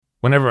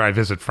Whenever I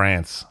visit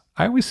France,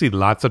 I always see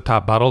lots of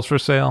top bottles for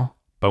sale,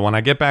 but when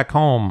I get back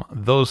home,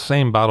 those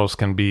same bottles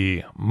can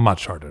be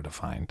much harder to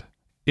find,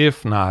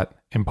 if not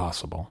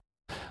impossible.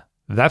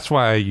 That's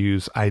why I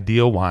use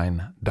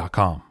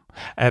idealwine.com.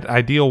 At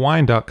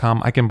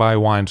idealwine.com, I can buy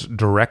wines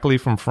directly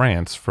from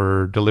France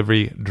for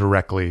delivery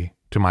directly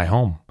to my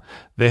home.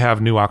 They have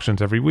new auctions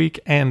every week,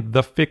 and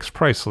the fixed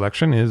price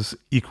selection is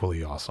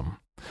equally awesome.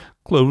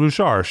 Clos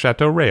Rougeard,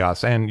 Chateau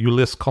Rayas, and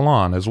Ulysse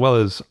Collin, as well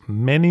as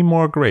many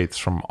more greats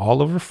from all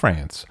over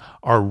France,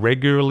 are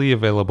regularly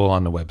available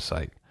on the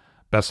website.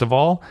 Best of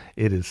all,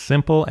 it is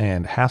simple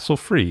and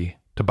hassle-free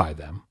to buy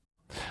them.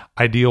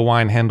 Ideal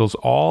Wine handles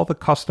all the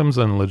customs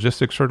and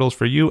logistics hurdles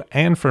for you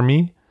and for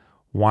me.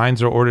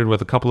 Wines are ordered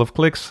with a couple of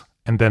clicks,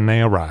 and then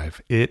they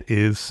arrive. It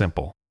is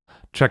simple.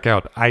 Check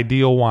out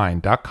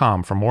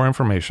idealwine.com for more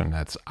information.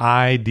 That's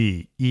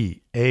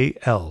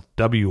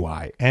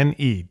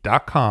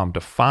IDEALWINE.com to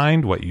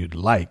find what you'd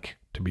like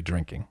to be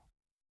drinking.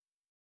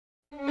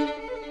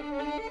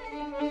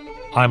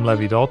 I'm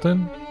Levi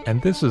Dalton,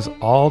 and this is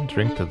All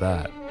Drink to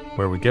That,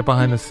 where we get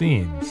behind the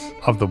scenes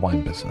of the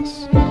wine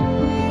business.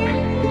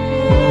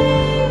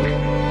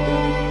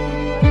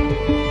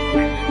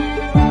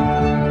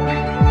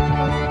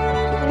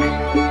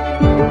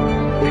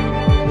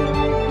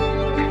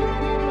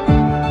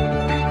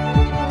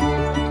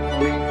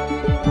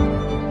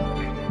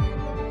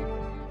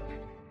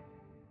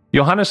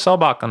 Johannes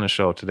Selbach on the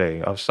show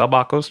today of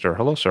Selbach Oster.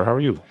 Hello, sir. How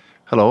are you?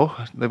 Hello,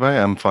 Levi.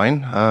 I'm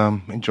fine.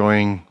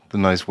 Enjoying the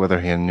nice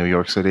weather here in New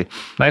York City.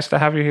 Nice to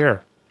have you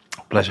here.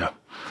 Pleasure.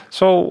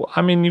 So,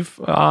 I mean, you've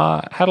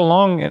had a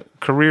long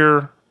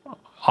career,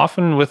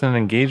 often with an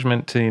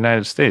engagement to the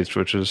United States,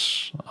 which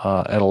is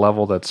at a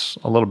level that's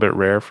a little bit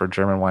rare for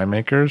German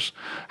winemakers.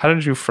 How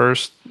did you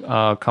first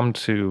come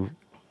to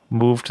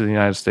move to the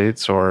United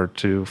States or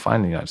to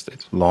find the United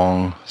States?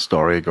 Long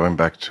story going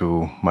back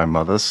to my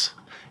mother's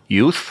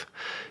youth.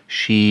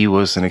 She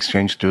was an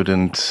exchange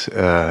student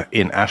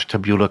in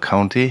Ashtabula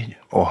County,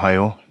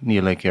 Ohio,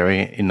 near Lake Erie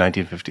in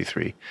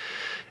 1953.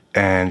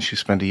 And she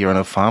spent a year on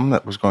a farm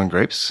that was growing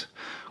grapes,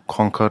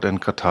 Concord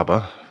and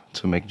Catawba,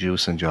 to make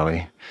juice and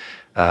jelly.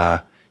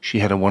 She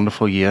had a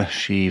wonderful year.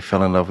 She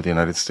fell in love with the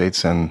United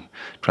States and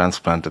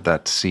transplanted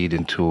that seed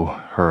into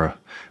her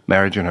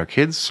marriage and her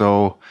kids.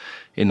 So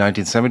in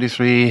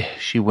 1973,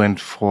 she went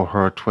for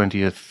her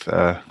 20th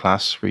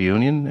class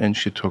reunion, and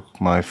she took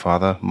my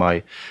father,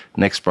 my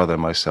next brother,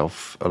 and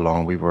myself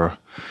along. We were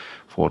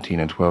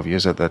 14 and 12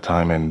 years at that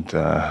time, and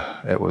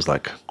it was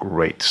like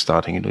great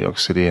starting in New York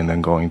City and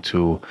then going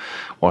to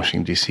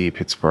Washington, D.C.,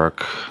 Pittsburgh,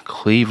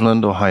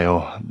 Cleveland,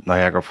 Ohio,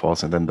 Niagara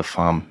Falls, and then the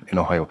farm in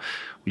Ohio.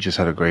 We just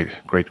had a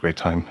great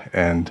time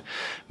and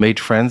made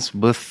friends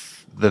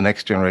with the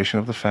next generation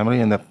of the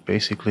family, and that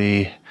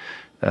basically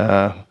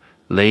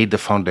laid the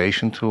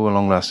foundation to a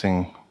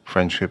long-lasting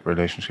friendship,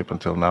 relationship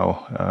until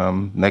now.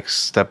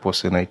 Next step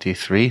was in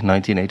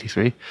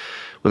 1983.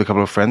 With a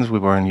couple of friends, we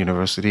were in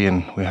university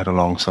and we had a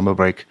long summer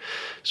break.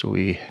 So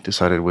we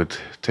decided we'd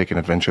take an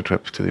adventure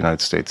trip to the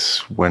United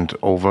States. Went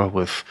over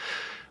with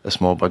a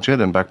small budget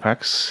and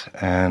backpacks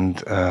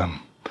and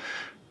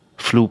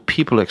flew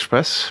People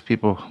Express.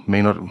 People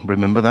may not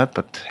remember that,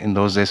 but in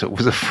those days it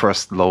was the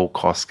first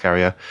low-cost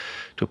carrier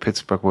to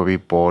Pittsburgh, where we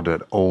bought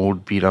an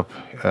old beat-up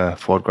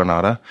Ford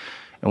Granada.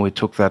 And we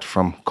took that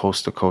from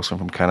coast to coast and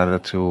from Canada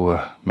to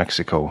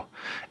Mexico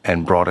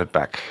and brought it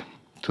back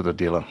to the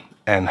dealer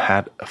and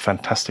had a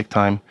fantastic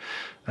time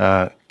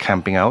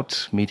camping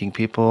out, meeting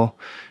people,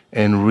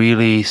 and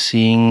really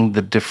seeing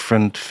the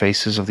different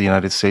faces of the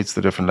United States,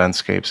 the different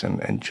landscapes,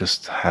 and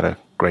just had a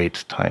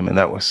great time. And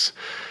that was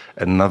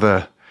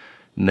another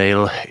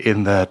nail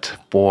in that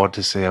board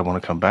to say I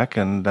want to come back.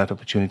 And that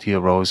opportunity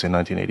arose in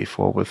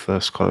 1984 with a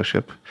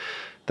scholarship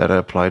that I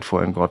applied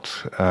for and got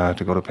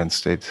to go to Penn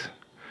State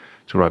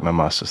to write my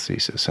master's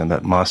thesis. And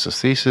that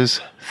master's thesis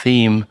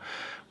theme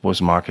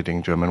was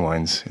marketing German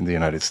wines in the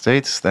United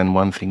States. Then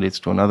one thing leads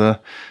to another.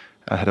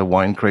 I had a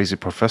wine-crazy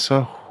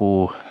professor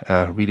who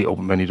really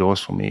opened many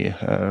doors for me,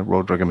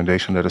 wrote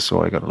recommendation letters,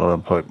 so I got a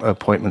lot of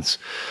appointments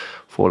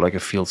for like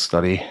a field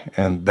study.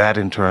 And that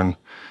in turn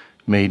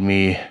made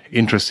me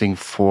interesting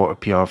for a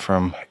PR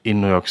firm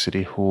in New York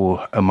City who,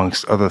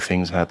 amongst other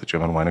things, had the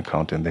German wine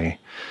account, and they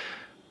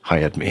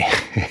hired me.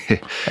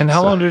 And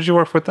how long did you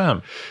work with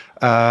them?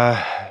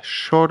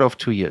 Short of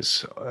 2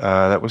 years.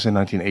 That was in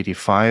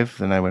 1985.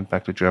 Then I went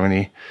back to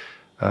Germany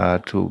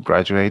to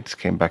graduate,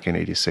 came back in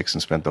 86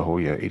 and spent the whole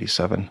year,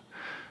 87,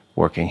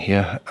 working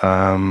here.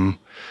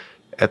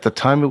 At the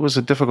time, it was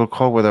a difficult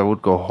call whether I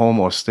would go home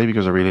or stay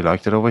because I really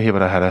liked it over here,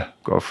 but I had a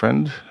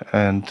girlfriend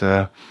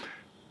and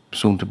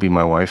soon to be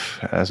my wife,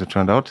 as it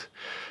turned out.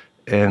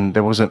 And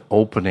there was an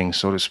opening,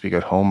 so to speak,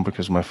 at home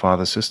because my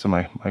father's sister,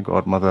 my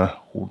godmother,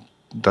 who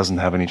doesn't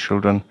have any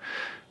children,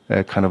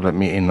 kind of let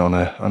me in on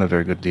a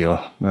very good deal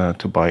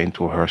to buy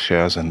into her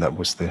shares, and that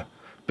was the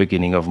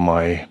beginning of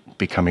my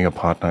becoming a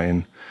partner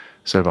in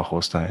Selbach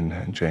Oster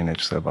and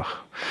J&H Selbach.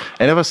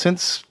 And ever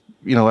since,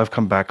 I've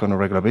come back on a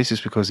regular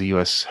basis because the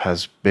U.S.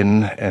 has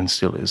been and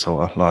still is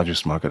our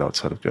largest market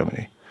outside of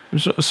Germany.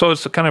 So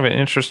it's kind of an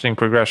interesting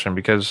progression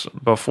because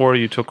before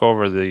you took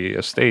over the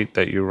estate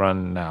that you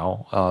run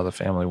now, the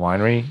family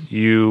winery,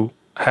 you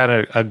had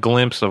a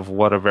glimpse of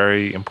what a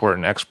very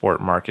important export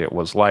market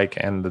was like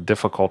and the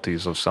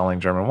difficulties of selling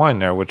German wine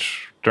there,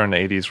 which during the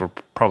 80s were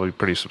probably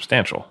pretty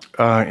substantial.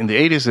 In the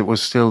 80s, it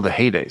was still the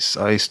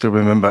heydays. I still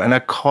remember, and I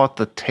caught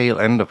the tail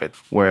end of it,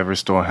 where every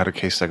store had a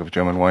case stack of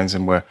German wines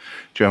and where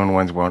German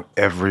wines were on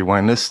every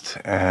wine list,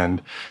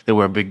 and they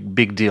were a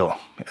big deal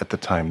at the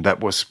time. That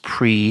was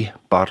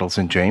pre-Bartels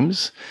and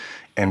James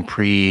and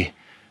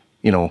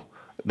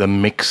the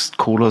mixed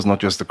coolers, not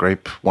just the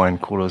grape wine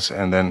coolers,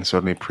 and then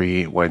certainly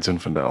pre-White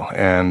Zinfandel.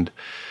 And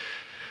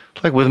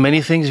like with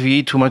many things, if you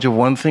eat too much of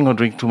one thing or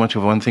drink too much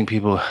of one thing,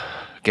 people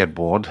get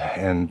bored.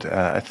 And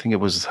I think it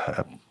was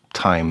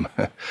time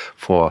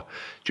for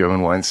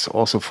German wines,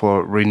 also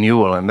for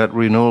renewal. And that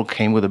renewal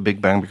came with a big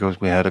bang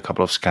because we had a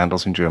couple of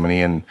scandals in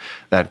Germany, and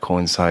that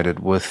coincided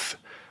with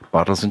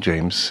Bartels and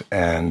James.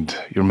 And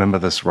you remember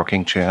this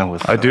rocking chair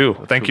with... I do.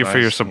 Thank you for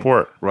your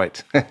support.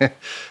 Right.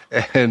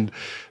 And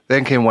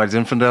then came White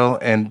Zinfandel,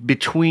 and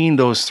between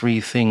those three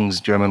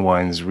things, German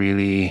wines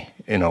really,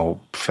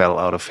 fell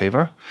out of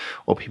favor,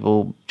 or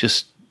people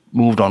just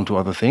moved on to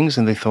other things,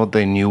 and they thought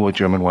they knew what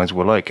German wines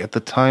were like. At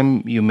the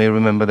time, you may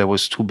remember there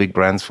was two big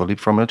brands for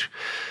Liebfraumilch,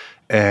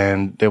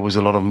 and there was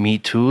a lot of Me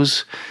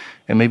Toos,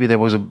 and maybe there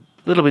was a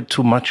little bit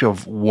too much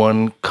of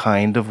one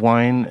kind of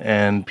wine,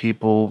 and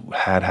people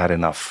had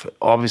enough.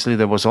 Obviously,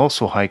 there was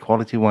also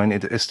high-quality wine,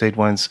 estate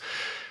wines,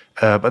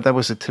 but that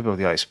was the tip of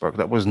the iceberg.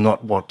 That was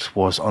not what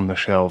was on the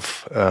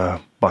shelf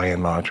by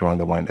and large around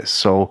the wine list.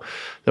 So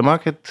the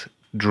market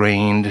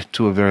drained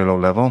to a very low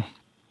level.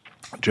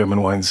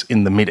 German wines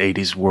in the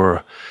mid-'80s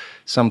were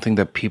something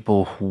that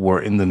people who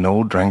were in the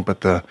know drank,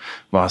 but the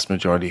vast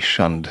majority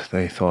shunned.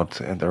 They thought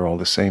they're all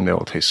the same. They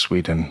all taste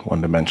sweet and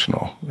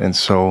one-dimensional. And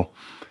so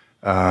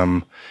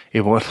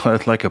it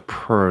was like a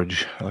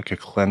purge, like a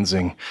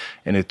cleansing.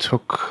 And it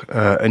took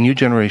a new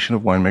generation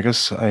of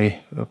winemakers.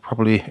 I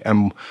probably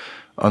am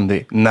on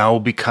the now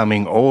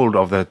becoming old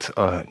of that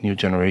new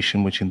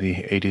generation, which in the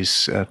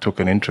 80s took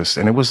an interest.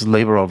 And it was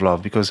labor of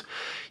love because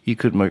you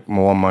could make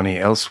more money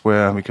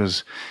elsewhere,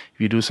 because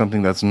if you do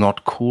something that's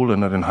not cool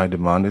and not in high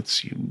demand,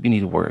 you need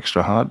to work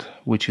extra hard,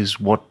 which is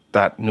what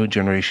that new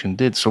generation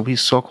did. So we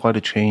saw quite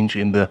a change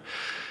in the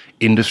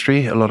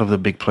industry. A lot of the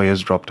big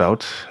players dropped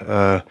out.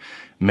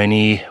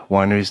 Many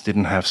wineries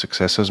didn't have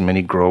successors.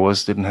 Many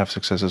growers didn't have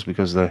successors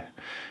because the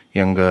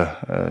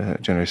younger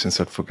generation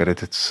said, forget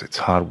it, it's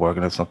hard work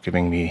and it's not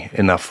giving me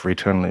enough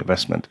return on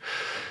investment.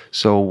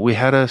 So we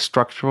had a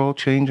structural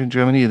change in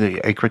Germany.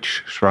 The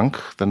acreage shrunk,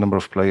 the number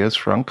of players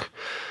shrunk,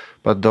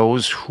 but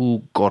those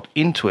who got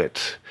into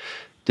it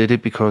did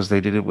it because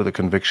they did it with a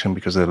conviction,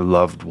 because they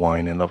loved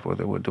wine and loved what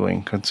they were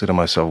doing. Consider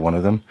myself one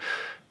of them.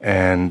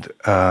 And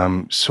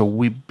so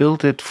we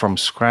built it from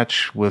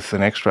scratch with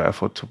an extra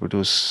effort to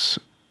produce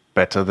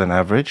better than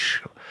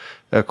average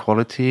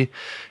quality.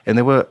 And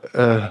there were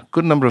a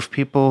good number of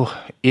people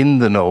in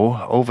the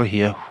know over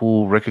here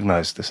who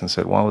recognized this and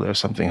said, wow, there's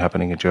something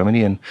happening in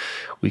Germany and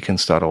we can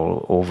start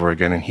all over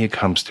again. And here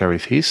comes Terry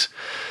Thies,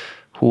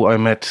 who I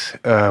met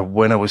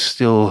when I was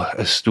still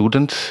a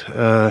student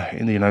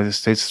in the United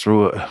States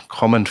through a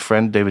common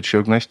friend, David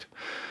Schildknecht.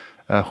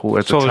 Who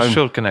at the time...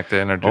 Schildknecht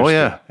introduced Oh,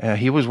 yeah.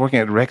 He was working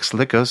at Rex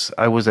Liquors.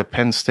 I was at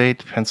Penn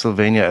State,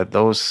 Pennsylvania at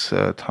those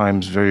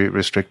times, very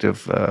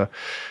restrictive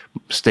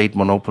state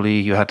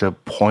monopoly. You had to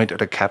point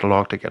at a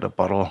catalog to get a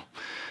bottle.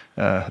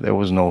 There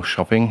was no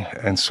shopping.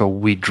 And so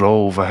we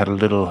drove. I had a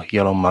little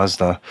yellow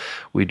Mazda.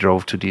 We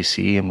drove to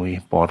D.C. and we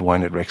bought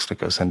wine at Rex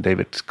Liquors. And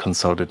David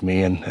consulted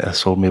me and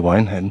sold me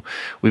wine. And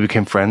we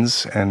became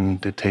friends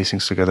and did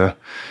tastings together.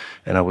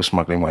 And I was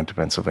smuggling wine to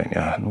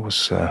Pennsylvania and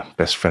was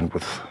best friend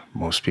with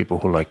most people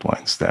who liked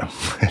wines there.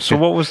 So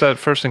what was that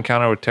first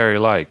encounter with Terry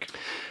like?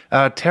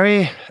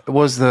 Terry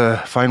was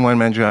the fine wine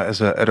manager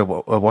at a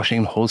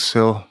Washington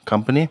wholesale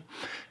company.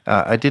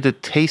 I did a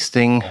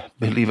tasting,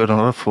 believe it or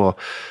not, for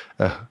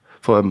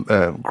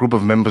a group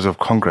of members of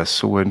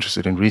Congress who were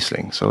interested in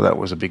Riesling. So that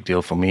was a big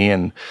deal for me.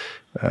 And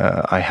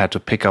I had to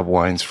pick up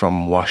wines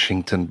from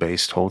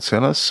Washington-based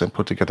wholesalers and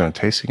put together a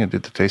tasting. I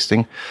did the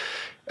tasting.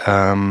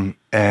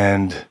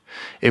 And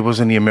it was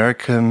in the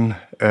American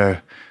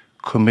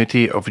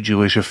Committee of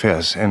Jewish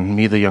Affairs, and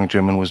me, the young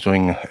German, was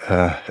doing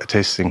a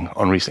tasting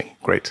on Riesling.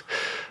 Great.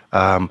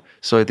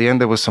 So at the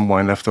end, there was some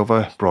wine left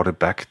over. Brought it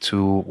back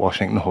to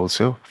Washington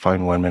Wholesale.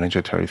 Fine wine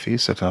manager Terry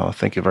Thies said, "Oh,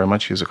 thank you very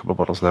much. Here's a couple of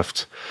bottles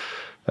left.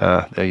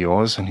 They're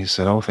yours." And he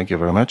said, "Oh, thank you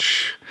very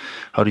much.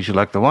 How did you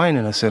like the wine?"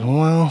 And I said,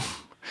 "Well,"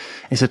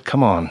 he said,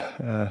 "Come on,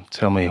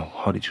 tell me,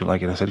 how did you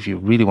like it?" I said, "If you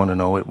really want to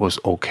know, it was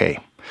okay."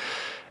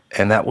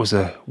 And that was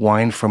a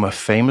wine from a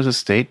famous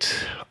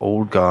estate,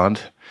 Old Guard,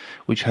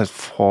 which has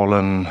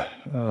fallen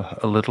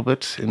a little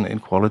bit in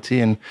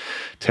quality. And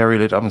Terry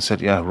lit up and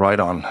said, "Yeah, right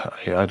on.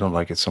 I don't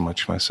like it so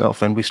much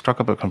myself." And we struck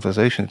up a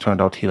conversation. It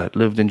turned out he had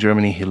lived in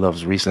Germany. He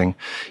loves Riesling.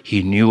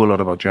 He knew a lot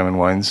about German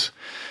wines.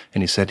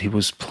 And he said he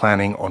was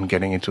planning on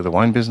getting into the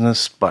wine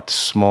business, but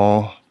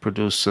small,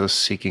 producers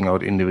seeking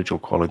out individual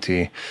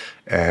quality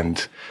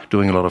and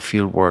doing a lot of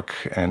field work.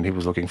 And he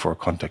was looking for a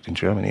contact in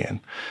Germany, and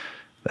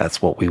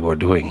that's what we were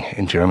doing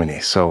in Germany.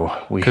 So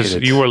we Because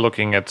you were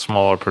looking at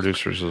smaller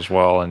producers as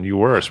well, and you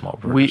were a small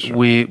producer.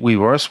 We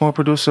were a small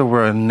producer.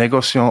 We're a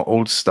négociant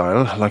old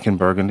style, like in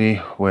Burgundy,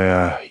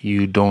 where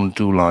you don't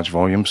do large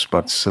volumes,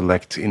 but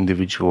select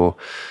individual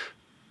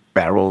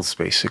barrels,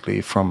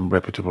 basically, from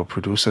reputable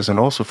producers and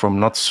also from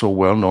not so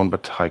well-known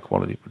but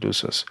high-quality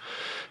producers.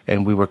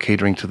 And we were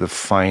catering to the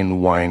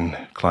fine wine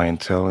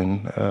clientele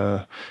in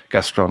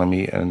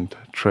gastronomy and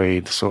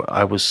trade. So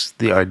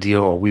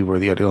we were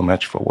the ideal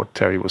match for what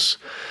Terry was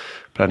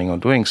planning on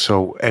doing.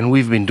 So, and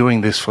we've been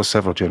doing this for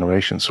several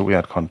generations. So we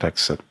had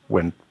contacts that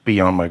went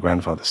beyond my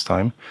grandfather's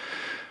time.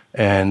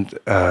 And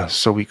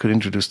so we could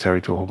introduce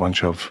Terry to a whole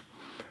bunch of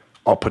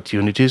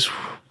opportunities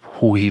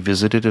who he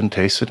visited and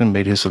tasted and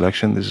made his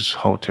selection. This is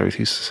how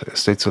Terry's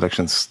estate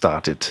selection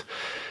started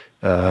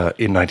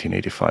in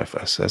 1985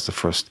 as the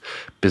first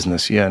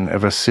business year. And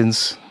ever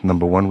since,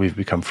 number one, we've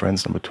become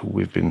friends. Number two,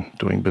 we've been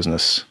doing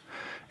business,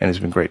 and it's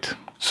been great.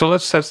 So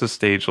let's set the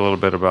stage a little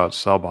bit about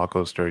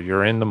Saalbach-Oester.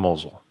 You're in the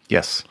Mosel.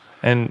 Yes.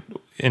 And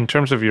in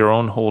terms of your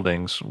own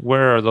holdings,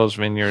 where are those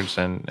vineyards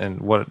and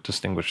what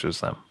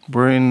distinguishes them?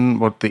 We're in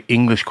what the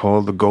English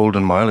call the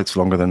Golden Mile. It's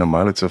longer than a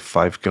mile. It's a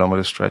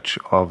 5-kilometer stretch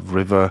of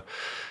river,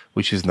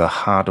 which is in the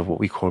heart of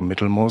what we call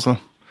Mittelmosel,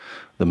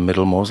 the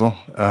Middle Mosel.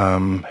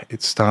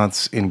 It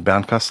starts in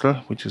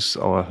Bernkastel, which is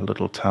our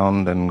little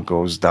town, then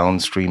goes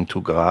downstream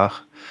to Grach,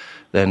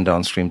 then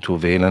downstream to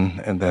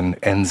Velen, and then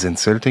ends in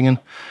Zeltingen,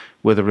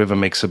 where the river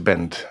makes a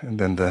bend. And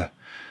then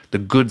the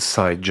good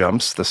side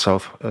jumps, the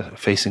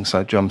south-facing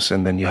side jumps,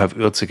 and then you have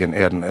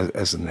Uerzigen-Erden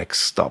as the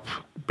next stop,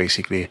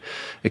 basically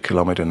 1.5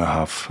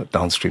 kilometers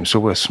downstream. So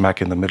we're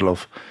smack in the middle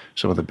of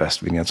some of the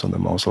best vineyards on the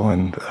Mosel,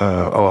 and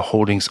our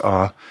holdings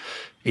are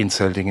in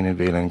Zeltingen, in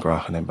Velen,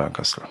 Grach, and in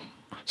Bernkastel.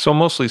 So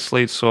mostly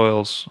slate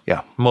soils,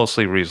 Yeah.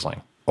 mostly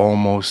Riesling.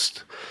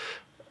 Almost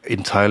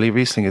entirely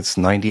Riesling. It's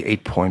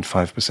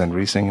 98.5%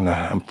 Riesling, and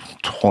I'm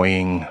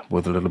toying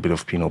with a little bit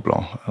of Pinot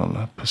Blanc,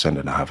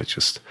 1.5%. It's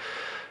just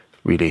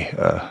really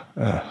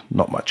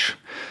not much.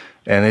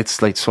 And it's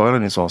slate soil,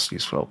 and it's all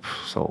steep slope.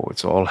 So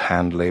it's all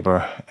hand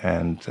labor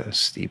and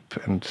steep,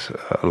 and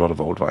a lot of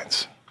old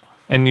vines.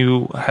 And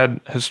you had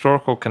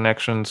historical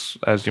connections,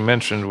 as you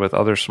mentioned, with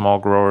other small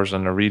growers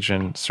in the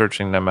region,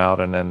 searching them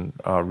out and then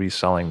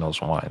reselling those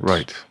wines.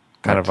 Right.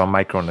 Kind of a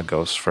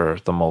micro-negos for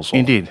the Mosel.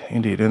 Indeed.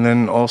 And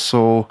then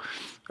also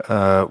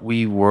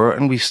we were,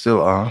 and we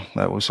still are,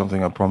 that was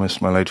something I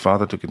promised my late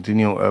father, to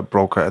continue, a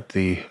broker at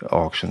the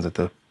auctions, at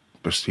the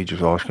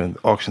prestigious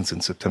auctions in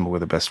September, where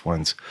the best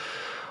wines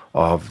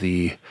of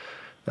the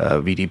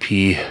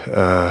VDP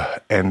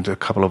and a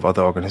couple of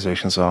other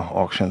organizations are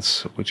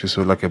auctions, which is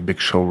like a big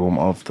showroom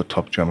of the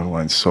top German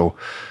wines. So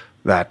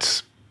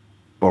that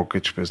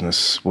brokerage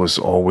business was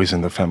always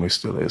in the family,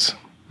 still is.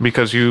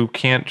 Because you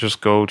can't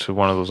just go to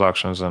one of those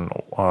auctions and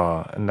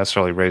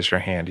necessarily raise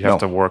your hand. You have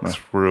to work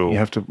through. You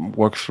have to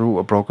work through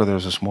a broker.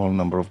 There's a small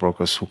number of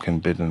brokers who can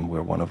bid, and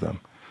we're one of them.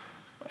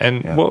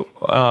 And what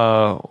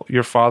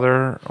your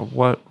father,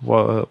 what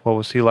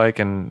was he like,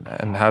 and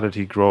how did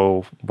he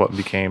grow what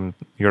became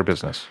your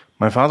business?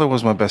 My father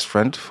was my best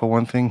friend, for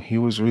one thing. He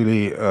was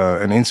really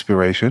an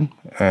inspiration,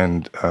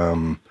 and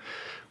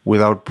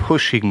without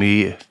pushing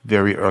me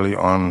very early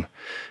on,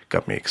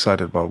 got me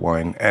excited about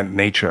wine and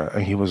nature.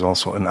 And he was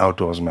also an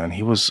outdoors man.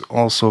 He was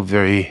also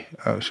very,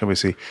 shall we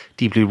say,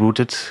 deeply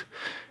rooted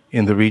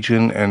in the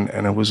region,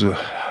 and it was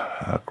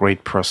a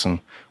great person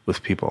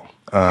with people.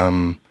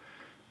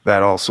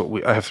 That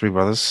also, I have 3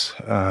 brothers.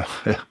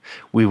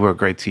 We were a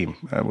great team.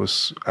 It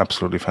was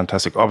absolutely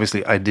fantastic.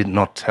 Obviously, I did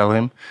not tell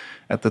him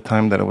at the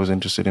time that I was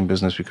interested in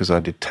business, because I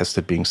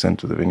detested being sent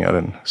to the vineyard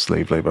and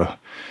slave labor.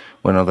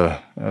 When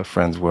other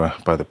friends were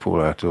by the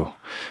pool, I had to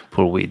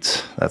pull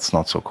weeds. That's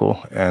not so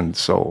cool. And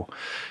so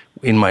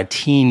in my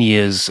teen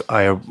years,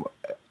 I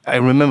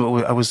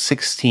remember I was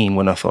 16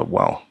 when I thought,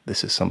 wow,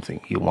 this is something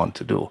you want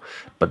to do,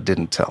 but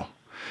didn't tell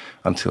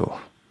until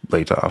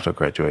later after I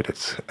graduated.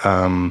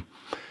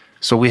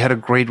 So we had a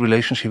great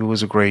relationship. It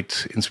was a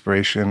great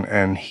inspiration,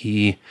 and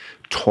he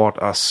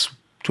taught us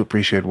to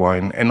appreciate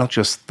wine, and not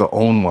just the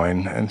own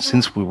wine. And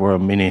since we were a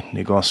mini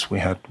négoce, we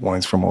had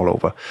wines from all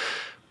over.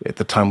 At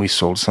the time, we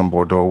sold some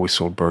Bordeaux, we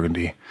sold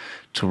Burgundy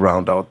to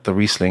round out the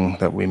Riesling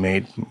that we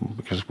made,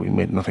 because we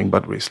made nothing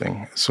but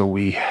Riesling. So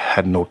we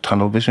had no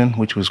tunnel vision,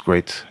 which was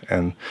great.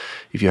 And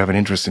if you have an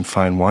interest in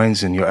fine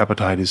wines and your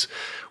appetite is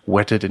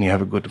whetted and you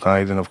have a good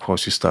guide, then of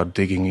course you start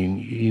digging, and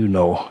you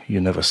know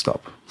you never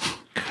stop.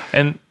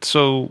 And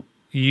so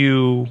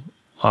you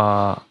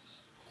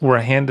were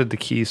handed the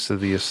keys to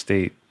the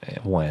estate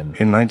when?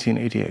 In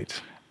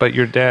 1988. But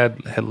your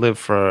dad had lived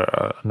for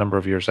a number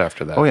of years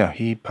after that. Oh, yeah.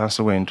 He passed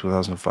away in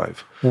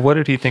 2005. Well, what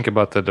did he think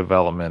about the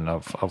development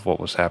of what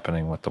was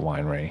happening with the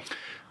winery?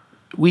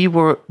 We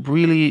were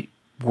really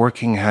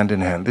working hand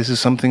in hand. This is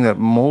something that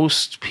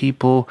most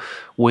people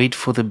wait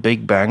for the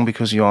big bang,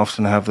 because you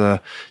often have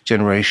the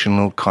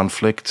generational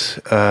conflict.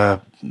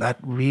 That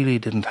really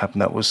didn't happen.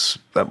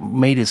 That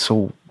made it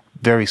so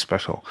very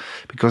special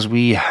because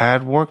we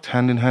had worked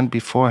hand in hand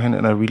beforehand,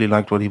 and I really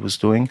liked what he was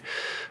doing.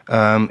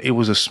 It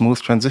was a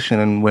smooth transition.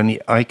 And when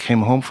I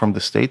came home from the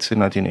States in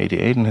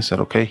 1988, and he said,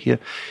 okay, here,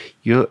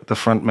 you're the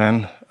front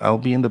man. I'll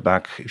be in the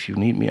back. If you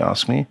need me,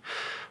 ask me.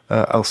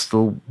 I'll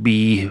still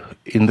be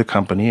in the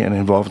company and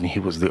involved. And he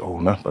was the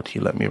owner, but he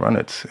let me run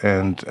it.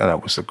 And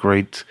that was a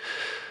great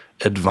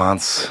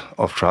advance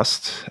of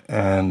trust.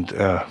 And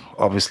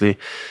obviously,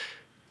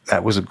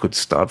 that was a good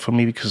start for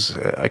me because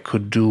I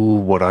could do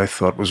what I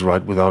thought was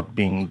right without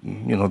being,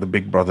 the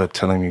big brother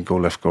telling me go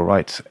left, go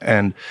right.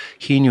 And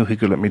he knew he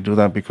could let me do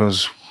that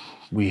because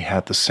we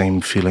had the same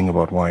feeling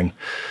about wine.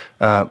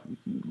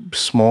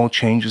 Small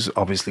changes,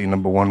 obviously.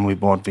 Number one, we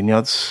bought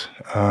vineyards.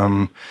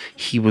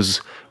 He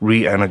was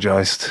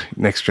re-energized,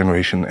 next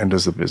generation,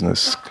 enters the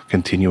business,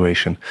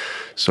 continuation.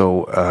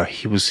 So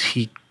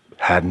he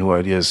had new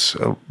ideas.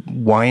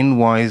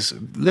 Wine-wise,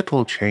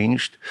 little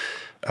changed.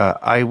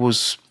 I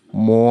was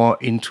more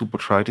into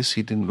botrytis.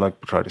 He didn't like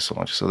botrytis so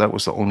much. So that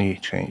was the only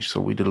change. So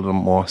we did a little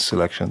more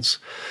selections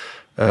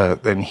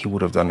than he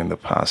would have done in the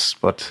past.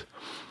 But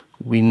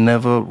we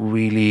never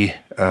really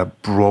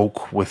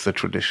broke with the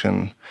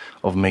tradition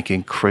of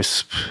making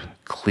crisp,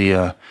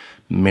 clear,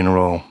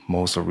 mineral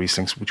Mosel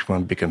Rieslings, which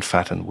weren't big and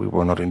fat, and we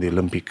were not in the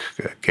Olympic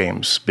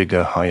Games,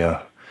 bigger,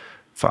 higher,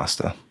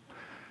 faster,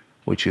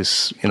 which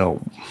is,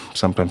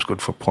 sometimes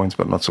good for points,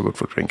 but not so good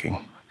for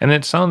drinking. And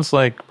it sounds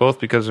like both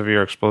because of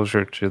your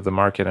exposure to the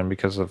market and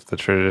because of the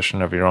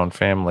tradition of your own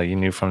family, you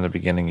knew from the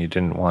beginning you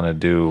didn't want to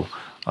do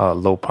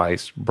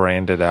low-priced,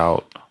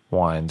 branded-out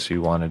wines.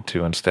 You wanted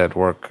to instead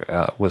work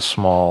with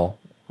small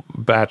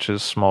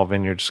batches, small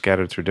vineyards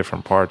scattered through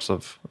different parts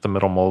of the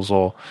Middle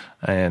Mosel,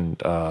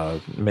 and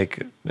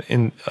make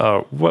in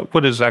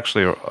what is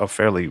actually a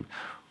fairly.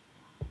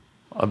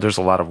 There's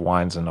a lot of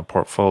wines in a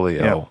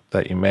portfolio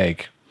that you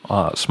make,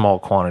 small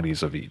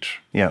quantities of each.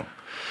 Yeah.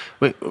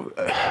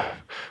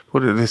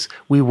 What it is,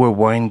 we were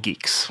wine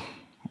geeks,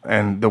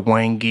 and the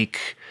wine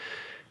geek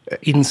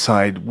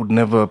inside would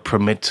never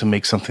permit to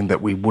make something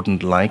that we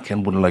wouldn't like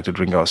and wouldn't like to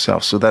drink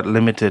ourselves. So that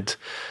limited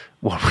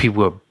what we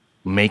were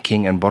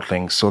making and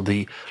bottling. So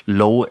the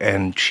low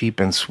and cheap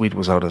and sweet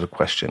was out of the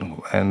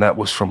question. And that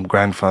was from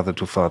grandfather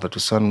to father to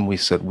son. We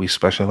said we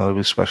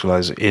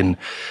specialize in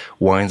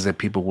wines that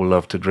people will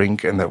love to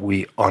drink and that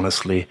we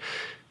honestly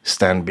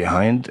stand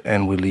behind,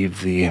 and we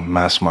leave the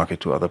mass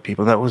market to other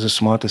people. That was a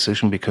smart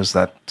decision because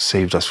that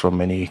saved us from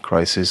many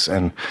crises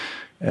and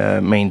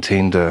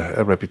maintained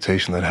a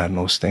reputation that had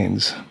no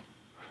stains.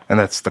 And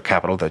that's the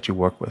capital that you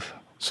work with.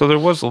 So there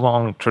was a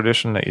long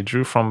tradition that you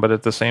drew from, but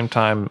at the same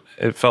time,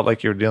 it felt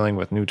like you were dealing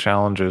with new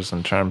challenges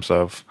in terms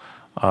of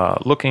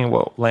looking at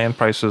what land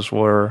prices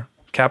were,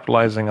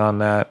 capitalizing on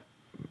that,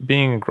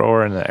 being a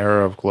grower in the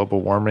era of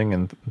global warming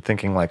and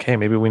thinking like, hey,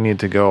 maybe we need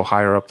to go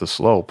higher up the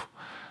slope.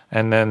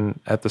 And then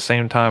at the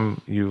same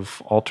time,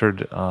 you've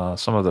altered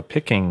some of the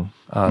picking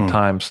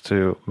times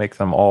to make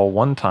them all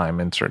one time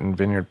in certain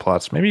vineyard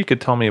plots. Maybe you could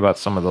tell me about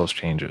some of those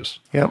changes.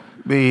 Yeah,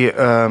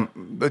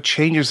 the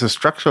changes, the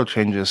structural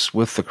changes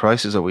with the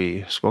crisis that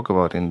we spoke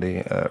about in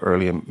the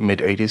early and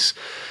mid-'80s,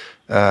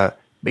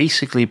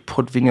 basically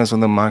put vineyards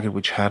on the market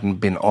which hadn't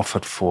been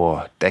offered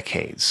for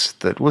decades.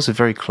 That was a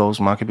very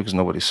closed market because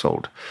nobody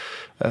sold.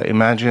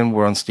 Imagine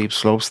we're on steep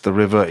slopes. The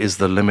river is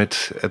the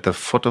limit at the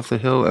foot of the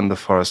hill, and the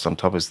forest on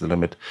top is the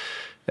limit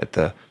at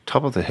the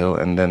top of the hill,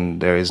 and then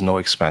there is no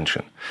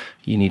expansion.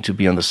 You need to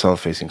be on the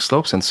south-facing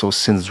slopes. And so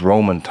since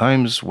Roman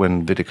times,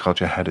 when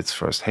viticulture had its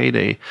first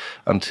heyday,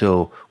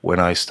 until when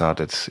I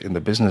started in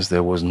the business,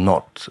 there was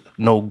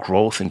no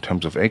growth in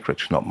terms of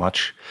acreage, not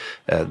much.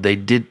 They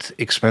did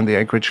expand the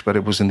acreage, but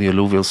it was in the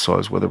alluvial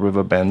soils where the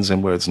river bends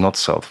and where it's not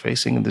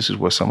south-facing, and this is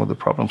where some of the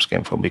problems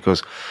came from,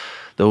 because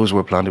those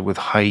were planted with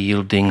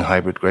high-yielding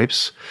hybrid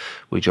grapes,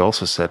 which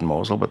also said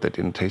Mosel, but they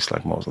didn't taste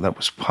like Mosel. That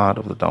was part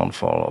of the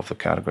downfall of the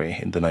category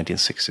in the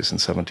 1960s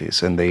and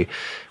 70s, and they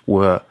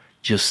were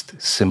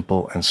just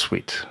simple and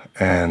sweet.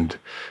 And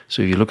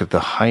so if you look at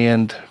the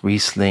high-end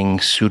Riesling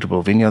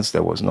suitable vineyards,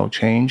 there was no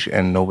change,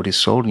 and nobody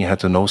sold, and you had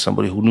to know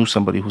somebody who knew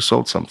somebody who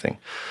sold something.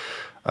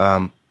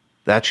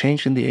 That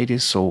changed in the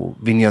 80s, so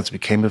vineyards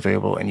became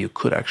available, and you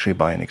could actually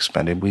buy and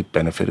expand, and we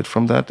benefited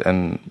from that,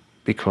 and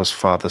because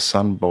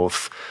father-son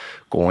both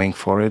going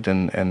for it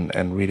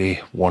and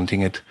really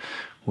wanting it,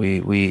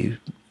 we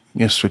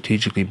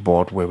strategically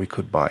bought where we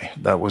could buy.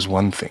 That was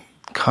one thing.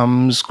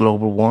 Comes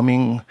global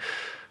warming.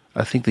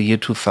 I think the year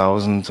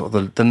 2000 or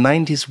the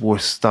 90s were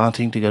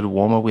starting to get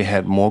warmer. We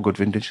had more good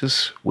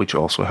vintages, which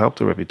also helped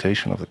the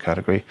reputation of the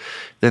category.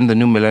 Then the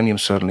new millennium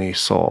certainly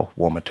saw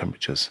warmer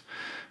temperatures,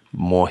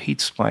 more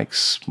heat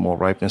spikes, more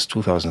ripeness.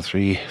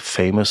 2003,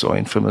 famous or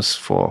infamous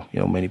for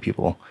many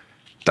people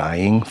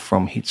dying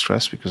from heat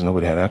stress because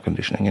nobody had air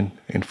conditioning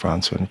in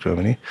France or in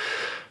Germany.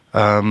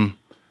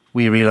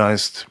 We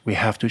realized we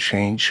have to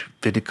change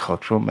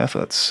viticultural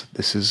methods.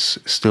 This is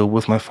still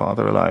with my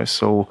father alive,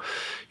 so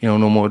no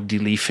more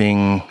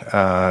de-leafing,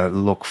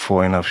 look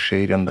for enough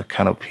shade on the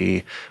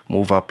canopy,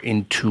 move up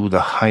into the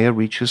higher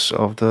reaches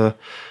of the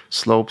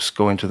slopes,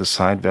 go into the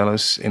side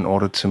valleys in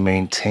order to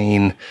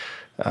maintain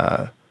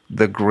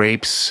the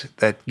grapes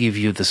that give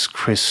you this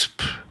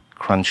crisp,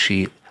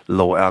 crunchy,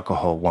 low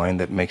alcohol wine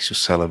that makes you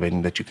salivate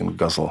and that you can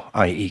guzzle,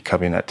 i.e.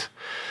 Cabernet.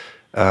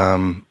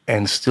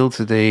 And still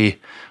today,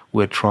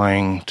 we're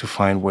trying to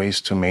find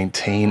ways to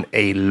maintain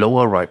a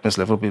lower ripeness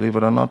level, believe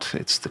it or not.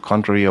 It's the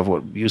contrary of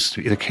what used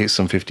to be the case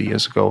some 50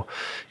 years ago,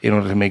 in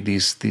order to make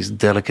these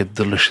delicate,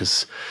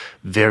 delicious,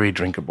 very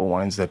drinkable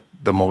wines that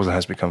the Mosel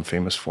has become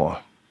famous for.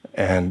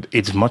 And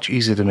it's much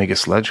easier to make a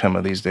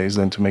sledgehammer these days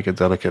than to make a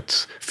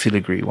delicate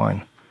filigree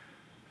wine.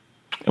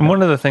 And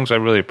one of the things I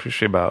really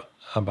appreciate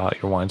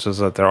about your wines is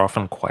that they're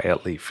often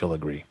quietly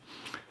filigree.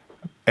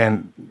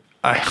 And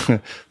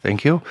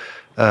thank you.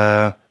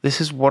 This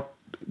is what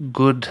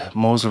good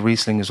Mosel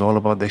Riesling is all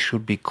about. They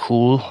should be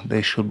cool.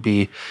 They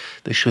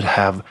should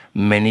have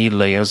many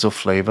layers of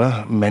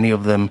flavor. Many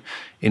of them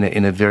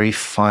in a very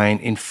fine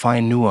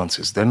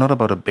nuances. They're not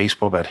about a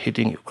baseball bat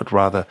hitting, but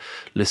rather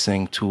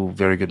listening to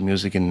very good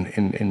music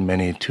in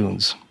many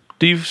tunes.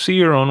 Do you see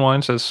your own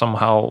wines as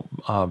somehow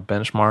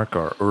benchmark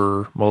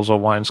or Mosel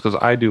wines? Because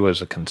I do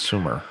as a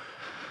consumer.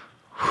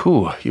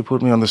 You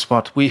put me on the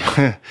spot. We,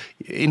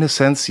 in a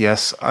sense,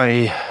 yes,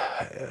 I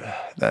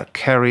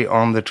carry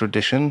on the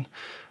tradition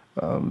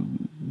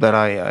that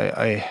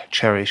I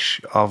cherish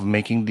of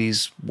making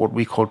these what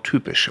we call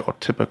typisch or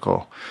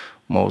typical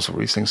Mosel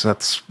Rieslings.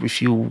 That's,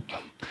 if you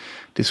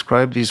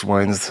describe these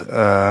wines,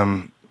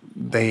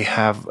 they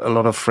have a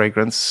lot of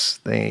fragrance.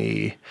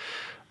 They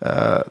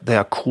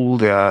are cool.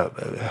 They are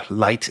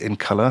light in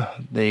color.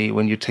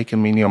 When you take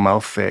them in your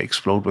mouth, they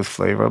explode with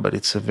flavor. But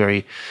it's a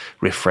very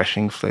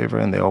refreshing flavor,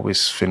 and they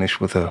always finish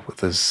with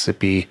a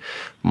zippy,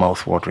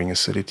 mouth-watering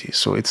acidity.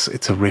 So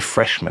it's a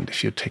refreshment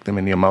if you take them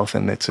in your mouth,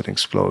 and it's an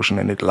explosion,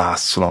 and it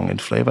lasts long in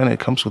flavor, and it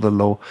comes with a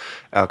low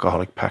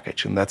alcoholic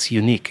package, and that's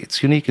unique.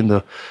 It's unique in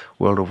the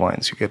world of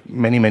wines. You get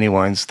many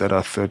wines that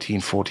are 13,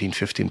 14,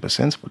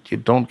 15%, but you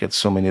don't get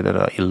so many that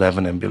are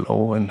 11 and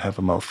below and have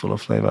a mouthful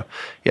of flavor.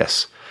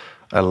 Yes.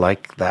 I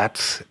like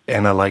that,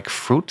 and I like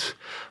fruit,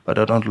 but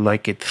I don't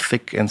like it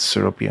thick and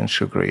syrupy and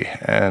sugary.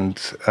 And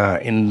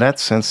in that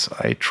sense,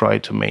 I try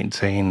to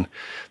maintain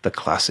the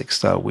classic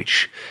style,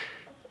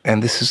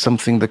 and this is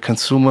something the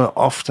consumer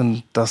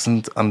often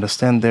doesn't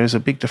understand. There's a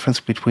big difference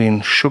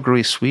between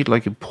sugary sweet,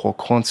 like you pour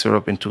corn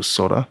syrup into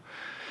soda,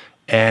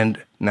 and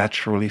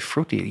naturally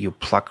fruity. You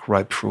pluck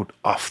ripe fruit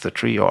off the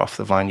tree or off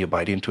the vine, you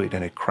bite into it,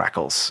 and it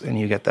crackles, and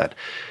you get that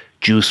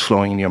juice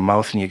flowing in your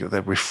mouth, and you get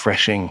that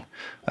refreshing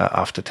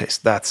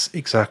aftertaste. That's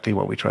exactly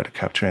what we try to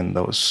capture in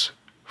those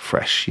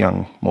fresh,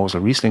 young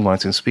Mosel Riesling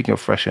wines. And speaking of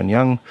fresh and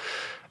young,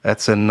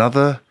 that's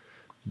another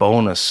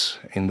bonus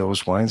in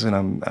those wines. And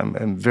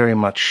I'm very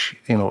much,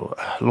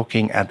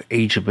 looking at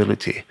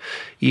ageability.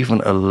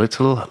 Even a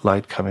little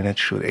light Cabernet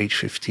should age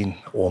 15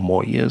 or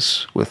more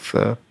years with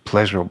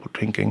pleasurable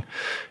drinking.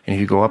 And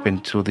if you go up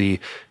into the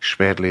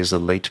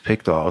Spätlese, late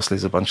picked, or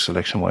Auslese bunch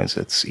selection wines,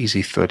 it's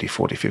easy 30,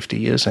 40, 50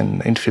 years.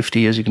 And in 50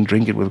 years, you can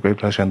drink it with great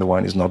pleasure, and the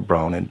wine is not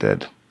brown and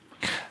dead.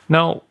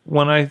 Now,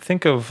 when I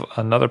think of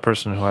another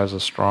person who has a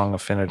strong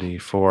affinity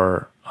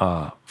for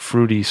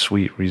fruity,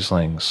 sweet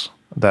Rieslings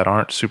that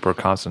aren't super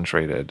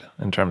concentrated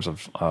in terms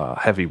of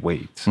heavy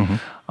weight,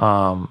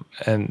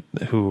 and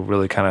who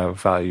really kind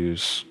of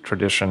values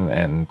tradition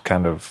and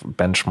kind of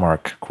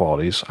benchmark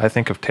qualities, I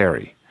think of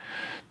Terry.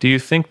 Do you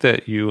think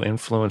that you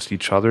influenced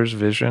each other's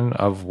vision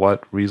of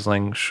what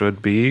Riesling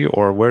should be,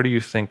 or where do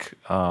you think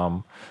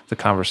the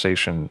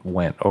conversation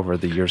went over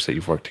the years that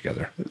you've worked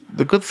together?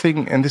 The good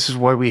thing, and this is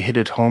why we hit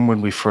it home when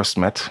we first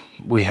met,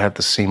 we had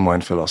the same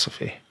wine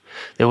philosophy.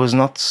 There was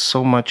not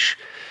so much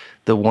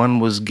the one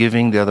was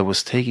giving, the other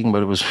was taking,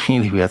 but it was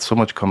really, we had so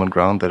much common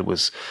ground that it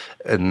was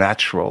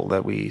natural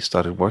that we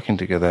started working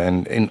together.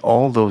 And in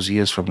all those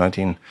years from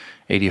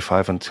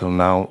 1985 until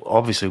now,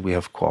 obviously we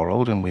have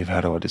quarreled and we've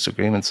had our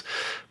disagreements,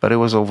 but it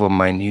was over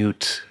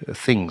minute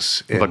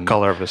things. The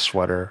color of his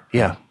sweater.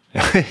 Yeah.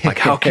 Like,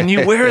 how can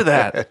you wear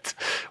that?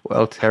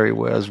 Well, Terry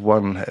wears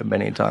one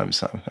many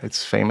times.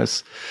 It's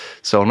famous.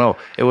 So no,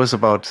 it was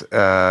about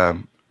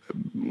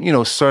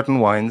certain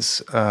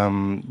wines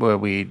where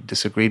we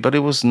disagreed, but it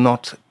was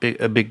not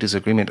a big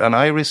disagreement. And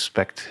I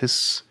respect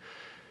his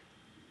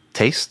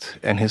taste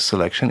and his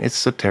selection.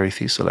 It's the Terry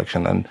Thies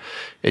selection, and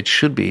it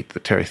should be the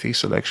Terry Thies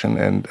selection,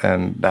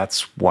 and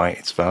that's why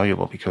it's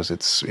valuable, because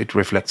it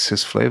reflects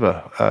his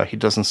flavor. He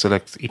doesn't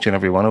select each and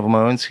every one of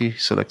my wines. He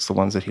selects the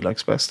ones that he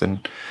likes best,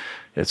 and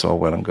it's all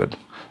well and good.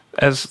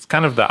 As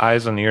kind of the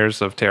eyes and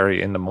ears of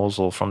Terry in the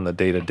Mosel from the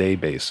day-to-day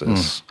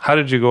basis, how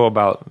did you go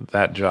about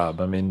that job?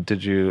 I mean,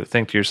 did you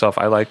think to yourself,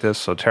 I like this,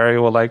 so Terry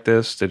will like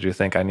this? Did you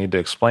think I need to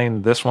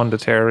explain this one to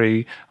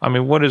Terry? I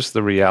mean, what is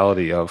the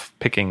reality of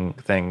picking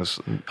things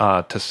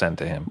to send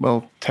to him?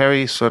 Well,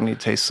 Terry certainly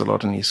tastes a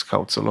lot and he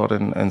scouts a lot,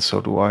 and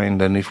so do I.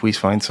 And then if we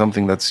find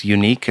something that's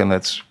unique and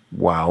that's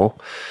wow,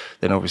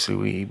 then obviously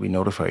we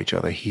notify each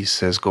other. He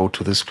says, go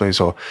to this place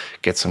or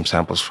get some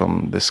samples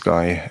from this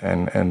guy.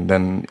 And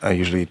then I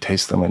usually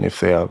taste them. And if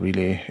they are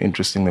really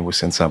interesting, then we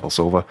send samples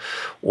over,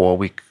 or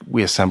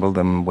we assemble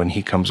them when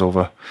he comes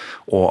over,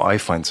 or I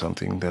find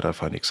something that I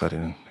find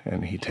exciting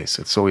and he tastes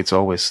it. So it's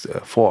always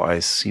 4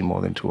 eyes see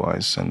more than 2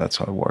 eyes. And that's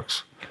how it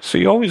works. So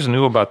you always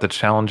knew about the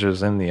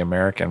challenges in the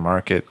American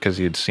market because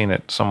you'd seen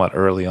it somewhat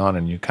early on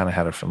and you kind of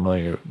had a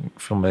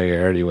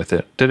familiarity with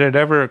it. Did it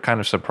ever kind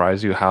of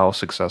surprise you how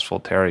successful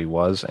Terry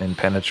was in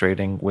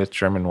penetrating with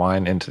German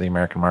wine into the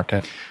American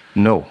market?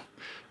 No,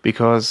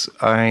 because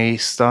I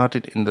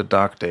started in the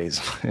dark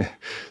days.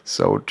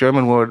 So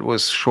German wine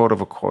was short of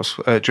a curse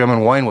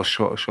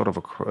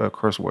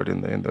word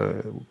in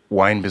the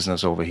wine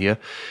business over here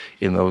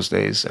in those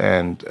days.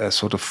 And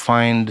so to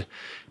find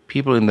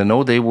people in the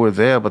know, they were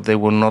there, but they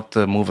were not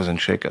the movers and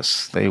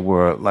shakers. They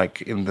were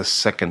like in the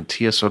second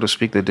tier, so to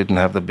speak. They didn't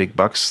have the big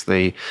bucks.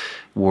 They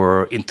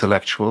were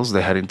intellectuals.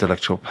 They had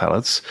intellectual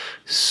palates,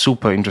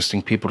 super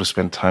interesting people to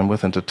spend time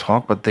with and to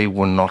talk, but they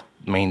were not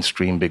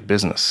mainstream big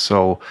business.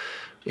 So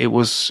it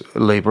was a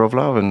labor of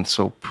love. And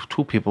so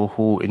 2 people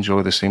who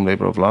enjoy the same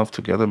labor of love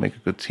together make a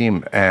good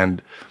team.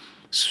 And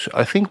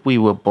I think we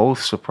were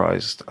both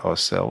surprised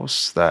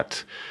ourselves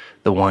that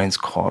the wines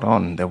caught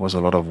on. There was a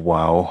lot of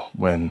wow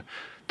when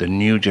the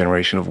new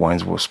generation of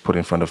wines was put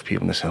in front of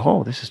people, and they said,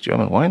 "Oh, this is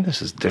German wine.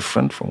 This is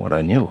different from what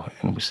I knew."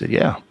 And we said,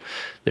 "Yeah,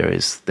 there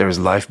is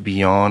life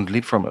beyond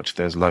Liebfraumilch.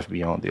 There's life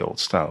beyond the old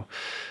style."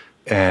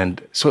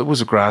 And so it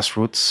was a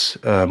grassroots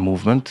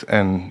movement,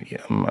 and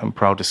I'm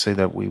proud to say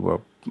that we were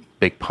a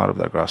big part of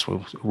that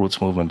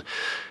grassroots movement.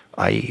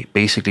 I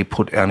basically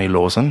put Ernie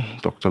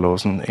Lozen, Dr.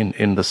 Lozen,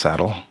 in the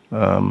saddle,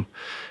 and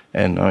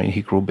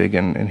he grew big,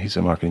 and he's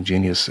a marketing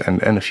genius,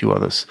 and a few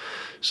others.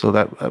 So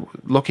that,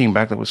 looking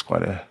back, that was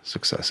quite a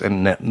success.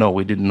 And no,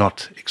 we did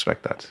not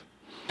expect that.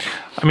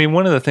 I mean,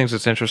 one of the things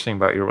that's interesting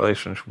about your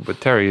relationship with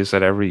Terry is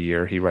that every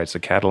year he writes a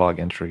catalog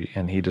entry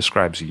and he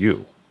describes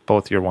you,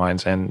 both your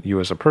wines and you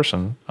as a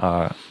person,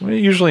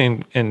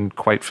 usually in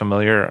quite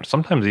familiar,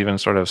 sometimes even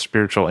sort of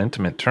spiritual,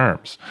 intimate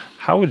terms.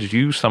 How would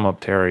you sum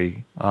up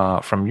Terry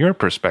from your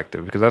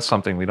perspective? Because that's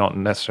something we don't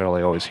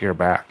necessarily always hear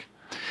back.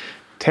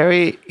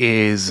 Terry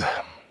is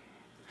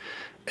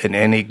an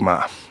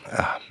enigma.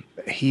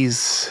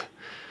 He's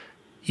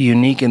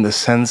unique in the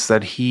sense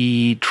that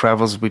he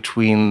travels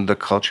between the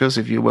cultures,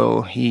 if you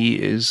will. He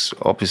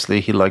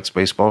likes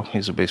baseball.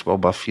 He's a baseball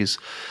buff. He's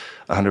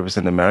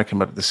 100% American,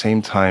 but at the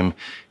same time,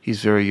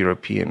 he's very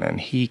European,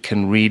 and he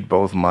can read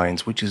both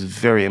minds, which is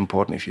very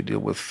important if you deal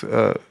with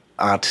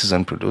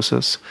artisan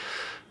producers.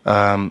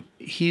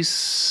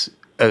 He's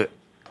a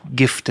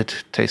gifted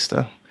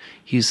taster.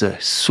 He's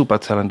a super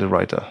talented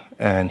writer,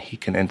 and he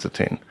can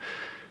entertain.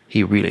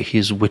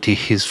 He's witty,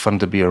 he's fun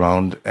to be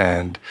around,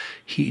 and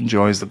he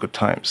enjoys the good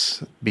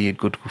times, be it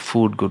good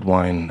food, good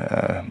wine,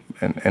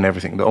 and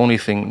everything. The only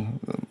thing,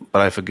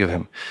 but I forgive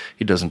him,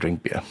 he doesn't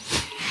drink beer.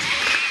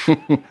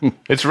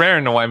 It's rare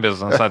in the wine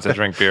business not to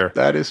drink beer.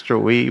 That is true.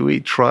 We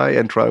try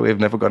and try. We've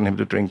never gotten him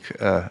to drink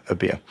a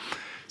beer.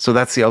 So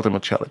that's the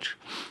ultimate challenge.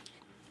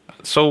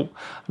 So,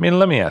 I mean,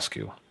 let me ask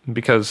you,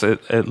 because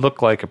it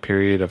looked like a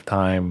period of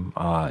time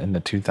in the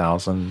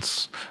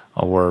 2000s,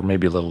 or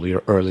maybe a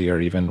little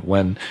earlier even,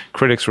 when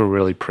critics were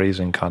really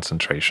praising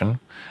concentration.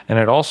 And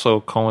it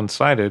also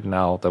coincided,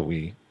 now that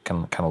we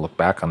can kind of look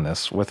back on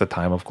this, with a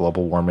time of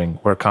global warming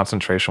where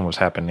concentration was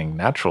happening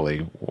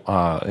naturally.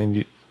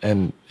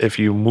 And if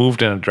you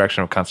moved in a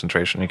direction of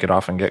concentration, you could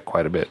often get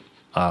quite a bit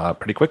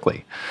pretty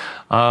quickly.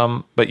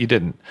 But you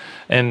didn't.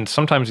 And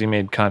sometimes you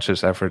made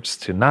conscious efforts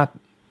to not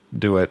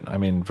do it. I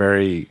mean,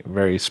 very,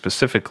 very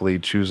specifically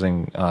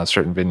choosing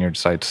certain vineyard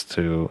sites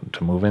to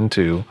move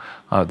into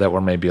that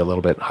were maybe a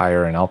little bit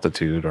higher in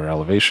altitude or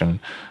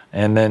elevation,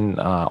 and then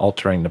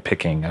altering the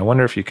picking. I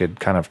wonder if you could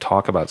kind of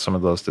talk about some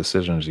of those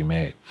decisions you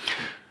made.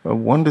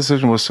 One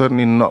decision was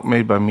certainly not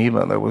made by me,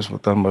 but that was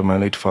done by my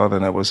late father,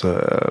 and that was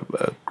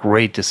a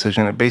great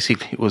decision. It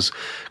basically was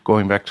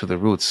going back to the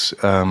roots.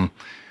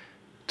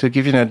 To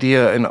give you an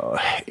idea,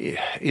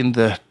 in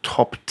the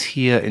top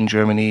tier in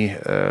Germany,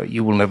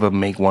 you will never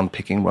make one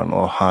picking run,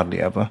 or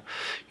hardly ever.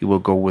 You will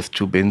go with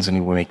 2 bins and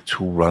you will make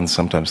 2 runs,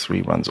 sometimes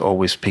 3 runs,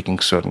 always picking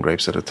certain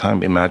grapes at a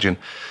time. Imagine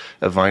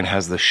a vine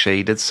has the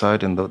shaded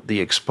side and the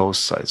exposed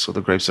side. So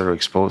the grapes that are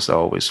exposed are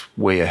always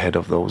way ahead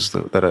of those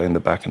that are in the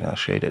back and are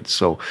shaded.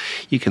 So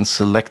you can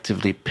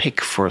selectively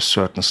pick for a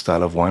certain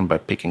style of wine by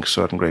picking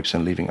certain grapes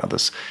and leaving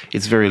others.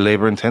 It's very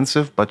labor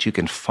intensive, but you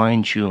can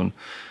fine tune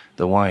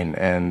the wine.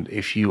 And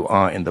if you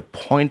are in the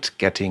point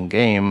getting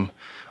game,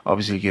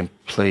 obviously you can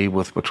play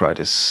with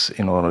botrytis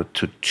in order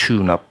to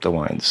tune up the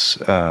wines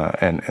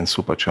and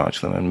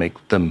supercharge them and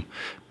make them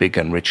big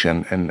and rich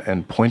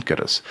and point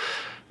getters.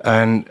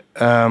 And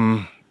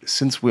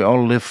since we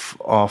all live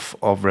off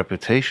of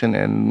reputation,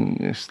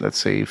 and let's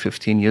say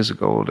 15 years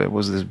ago there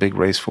was this big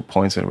race for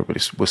points and everybody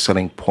was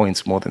selling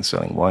points more than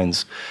selling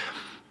wines,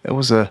 there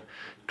was a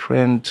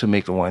trend to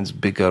make the wines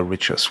bigger,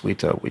 richer,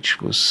 sweeter,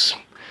 which was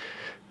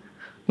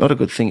Not a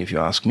good thing, if you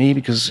ask me,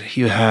 because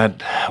you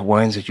had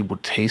wines that you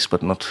would taste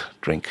but not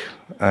drink.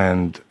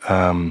 And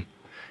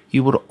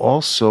you would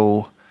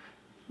also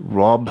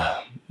rob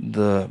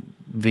the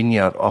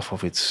vineyard off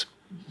of its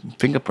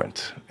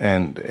fingerprint.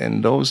 And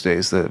in those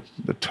days, the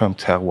term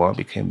terroir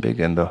became big,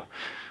 and the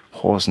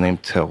horse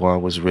named Terroir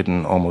was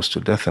ridden almost to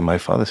death. And my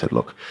father said,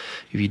 look,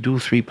 if you do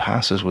 3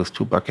 passes with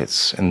 2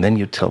 buckets and then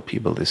you tell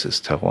people this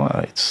is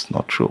terroir, it's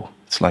not true.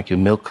 It's like you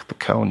milk the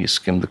cow and you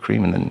skim the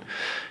cream and then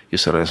you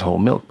sell it as whole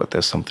milk, but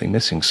there's something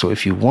missing. So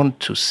if you want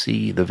to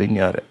see the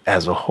vineyard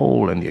as a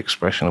whole and the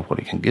expression of what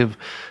it can give,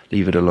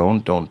 leave it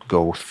alone. Don't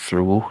go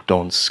through,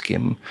 don't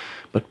skim,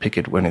 but pick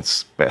it when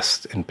it's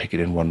best and pick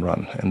it in one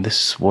run. And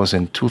this was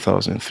in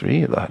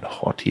 2003, that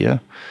hot year.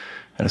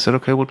 And I said,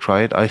 okay, we'll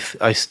try it.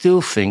 I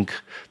still think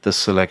the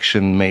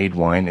selection made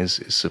wine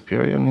is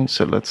superior. And he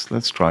said,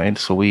 let's try it.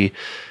 So we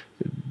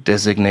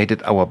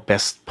designated our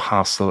best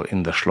parcel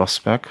in the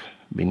Schlossberg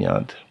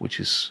vineyard, which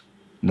is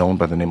known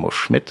by the name of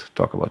Schmidt.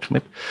 Talk about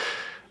Schmidt.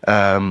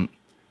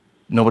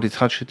 Nobody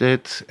touched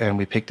it, and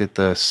we picked it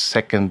the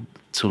second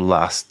to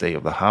last day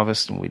of the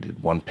harvest, and we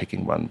did one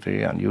picking run,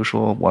 very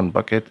unusual, 1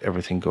 bucket.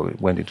 Everything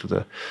went into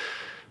the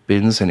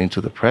bins and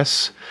into the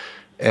press.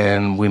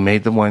 And we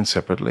made the wine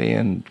separately,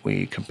 and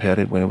we compared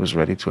it when it was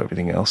ready to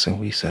everything else.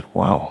 And we said,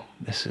 wow,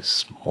 this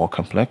is more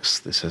complex.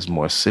 This has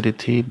more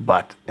acidity,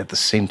 but at the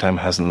same time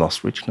hasn't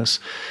lost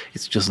richness.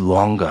 It's just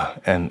longer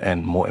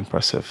and more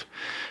impressive.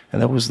 And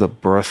that was the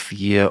birth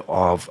year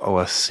of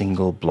our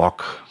single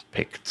block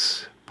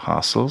picked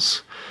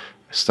parcels,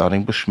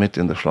 starting with Schmidt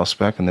in the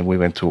Schlossberg. And then we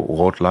went to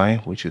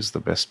Rotlei, which is the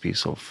best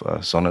piece of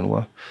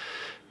Sonnenur.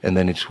 And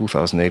then in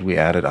 2008, we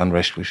added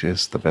Anrecht, which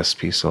is the best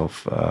piece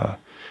of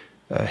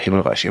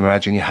Himmelreich.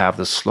 Imagine you have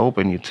the slope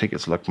and you take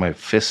it's like my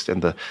fist,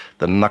 and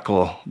the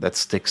knuckle that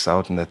sticks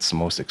out and that's the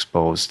most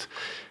exposed.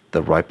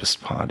 The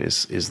ripest part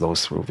is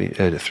those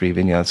 3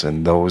 vineyards,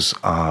 and those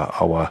are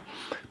our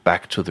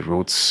back to the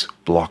roots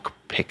block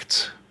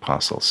picked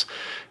parcels.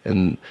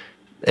 And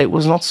it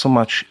was not so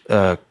much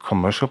a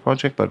commercial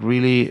project, but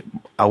really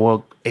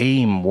our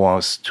aim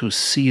was to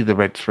see the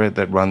red thread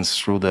that runs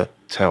through the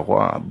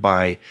terroir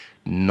by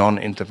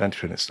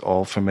non-interventionists,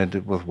 all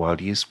fermented with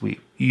wild yeast. We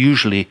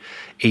usually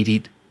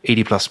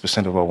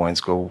 80+% of our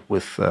wines go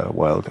with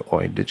wild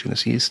or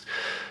indigenous yeast.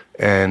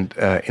 And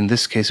in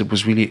this case, it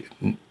was really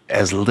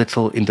as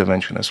little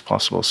intervention as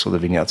possible, so the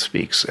vineyard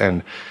speaks.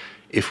 And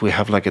if we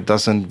have like a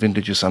dozen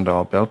vintages under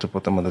our belt, to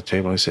put them on the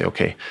table and say,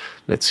 okay,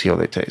 let's see how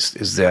they taste.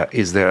 Is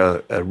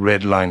there a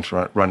red line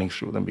running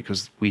through them?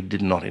 Because we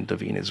did not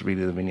intervene. It's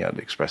really the vineyard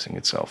expressing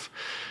itself.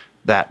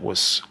 That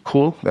was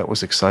cool. That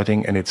was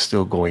exciting. And it's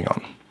still going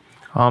on.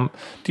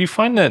 Do you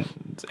find that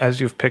as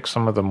you've picked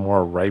some of the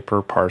more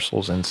riper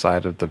parcels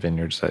inside of the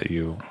vineyards that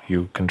you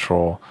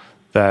control,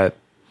 that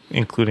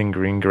including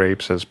green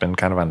grapes has been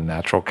kind of a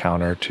natural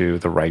counter to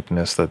the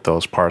ripeness that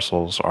those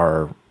parcels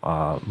are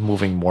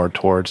moving more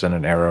towards in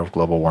an era of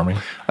global warming?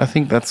 I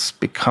think that's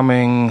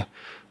becoming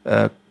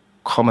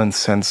common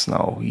sense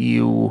now.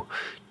 You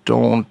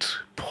don't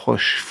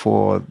push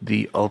for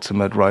the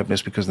ultimate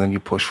ripeness, because then you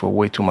push for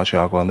way too much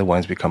alcohol and the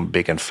wines become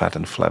big and fat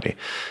and flabby.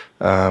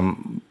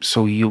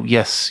 So you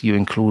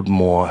include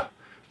more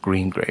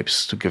green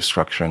grapes to give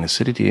structure and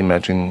acidity.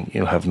 Imagine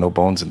you have no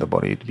bones in the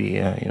body. It'd be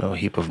a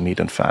heap of meat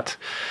and fat.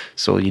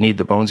 So you need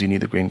the bones, you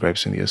need the green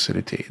grapes and the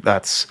acidity.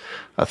 That's,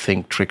 I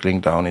think,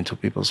 trickling down into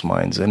people's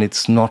minds. And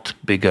it's not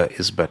bigger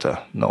is better.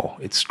 No,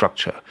 it's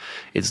structure,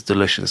 it's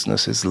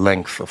deliciousness, it's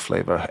length of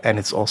flavor, and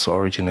it's also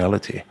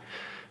originality.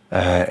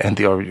 And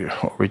the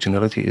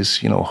originality is,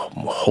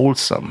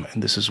 wholesome.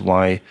 And this is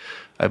why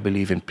I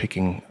believe in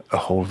picking a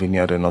whole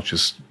vineyard and not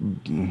just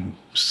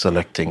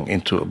selecting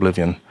into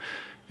oblivion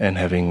and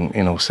having,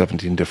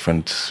 17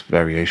 different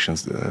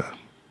variations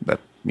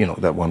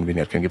that one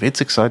vineyard can give.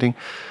 It's exciting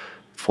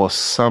for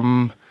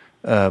some,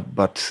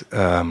 but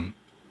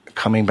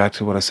coming back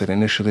to what I said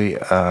initially,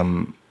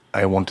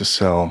 I want to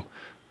sell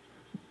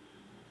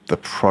the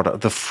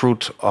product, the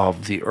fruit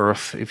of the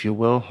earth, if you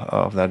will,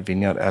 of that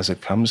vineyard as it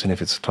comes. And if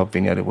it's a top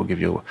vineyard, it will give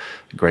you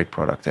a great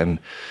product. And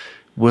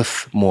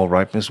with more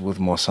ripeness, with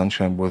more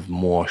sunshine, with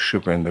more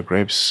sugar in the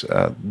grapes,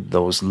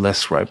 those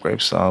less ripe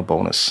grapes are a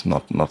bonus,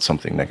 not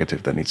something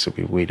negative that needs to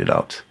be weeded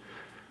out.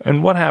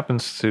 And what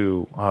happens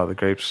to the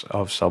grapes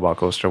of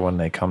Selbach Oster when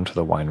they come to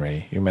the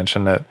winery? You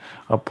mentioned that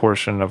a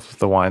portion of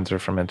the wines are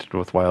fermented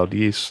with wild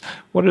yeast.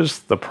 What is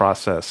the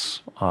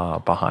process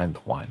behind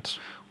the wines?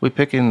 We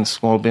pick in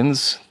small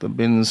bins. The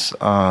bins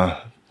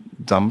are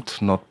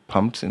dumped, not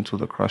pumped, into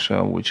the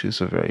crusher, which is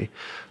a very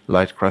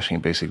light crushing.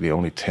 Basically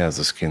only tears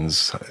the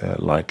skins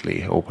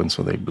lightly open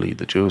so they bleed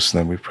the juice. And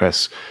then we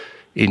press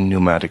in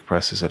pneumatic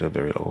presses at a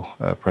very low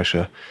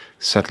pressure,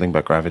 settling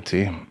by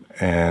gravity.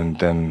 And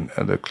then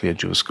the clear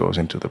juice goes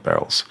into the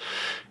barrels.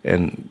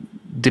 And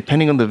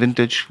depending on the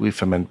vintage, we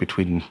ferment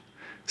between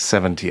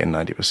 70 and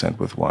 90%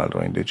 with wild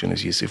or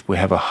indigenous yeast. If we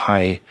have a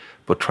high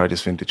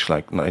botrytis vintage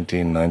like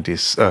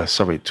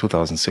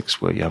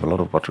 2006, where you have a lot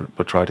of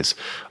botrytis,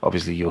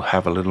 obviously you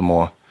have a little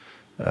more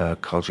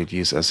cultured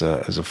yeast as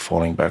a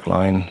falling back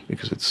line,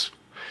 because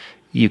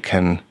You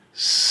can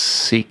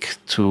seek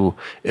to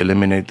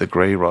eliminate the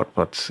gray rot,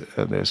 but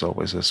there's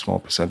always a small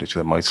percentage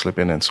that might slip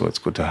in, and so it's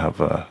good to have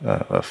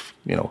a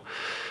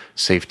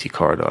safety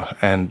corridor.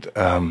 And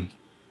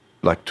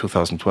like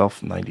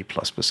 2012,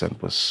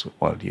 90+% was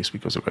wild yeast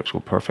because the grapes were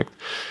perfect.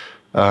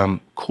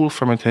 Cool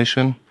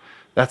fermentation.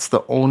 That's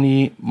the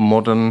only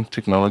modern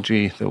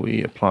technology that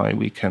we apply.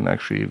 We can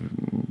actually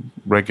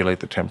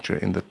regulate the temperature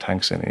in the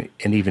tanks and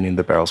even in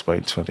the barrels by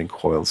inserting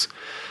coils.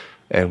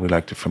 And we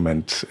like to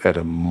ferment at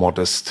a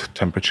modest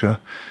temperature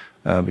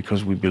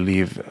because we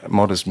believe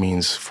modest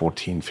means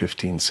 14,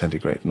 15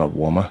 centigrade, not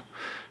warmer.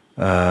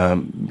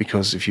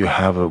 Because if you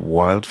have a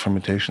wild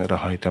fermentation at a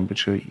high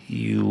temperature,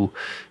 you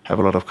have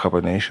a lot of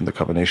carbonation. The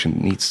carbonation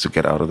needs to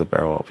get out of the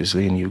barrel,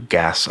 obviously, and you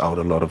gas out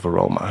a lot of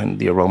aroma. And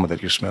the aroma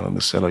that you smell in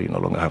the cellar, you no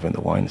longer have in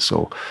the wine.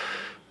 So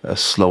a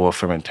slower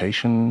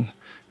fermentation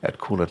at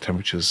cooler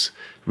temperatures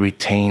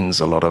retains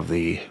a lot of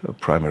the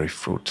primary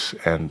fruit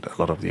and a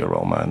lot of the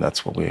aroma, and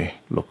that's what we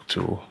look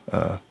to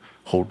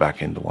hold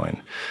back in the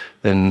wine.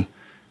 Then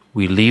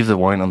we leave the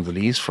wine on the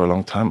lees for a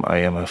long time. I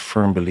am a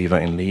firm believer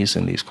in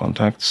lees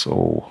contact,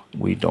 so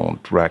we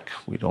don't rack,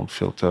 we don't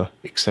filter,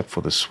 except for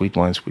the sweet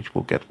wines, which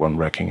will get one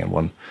racking and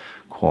one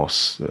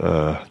coarse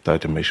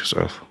diatomaceous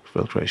earth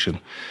filtration.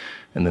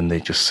 And then they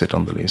just sit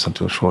on the lees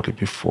until shortly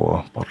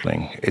before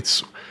bottling.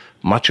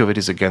 Much of it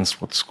is against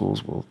what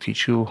schools will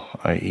teach you,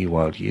 i.e.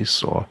 wild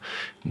yeast or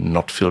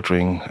not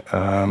filtering,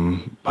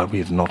 but we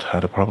have not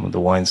had a problem.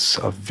 The wines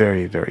are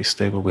very, very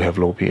stable. We have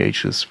low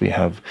pHs, we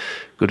have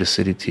good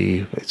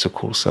acidity, it's a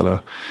cool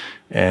cellar.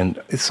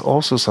 And it's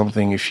also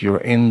something, if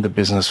you're in the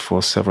business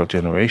for several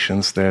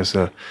generations, there's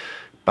a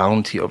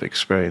bounty of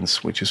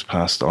experience which is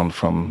passed on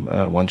from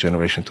one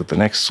generation to the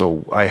next.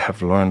 So I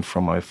have learned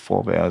from my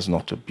forebears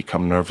not to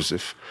become nervous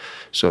if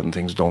certain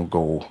things don't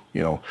go,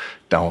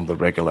 down the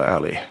regular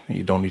alley.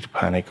 You don't need to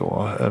panic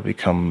or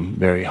become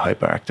very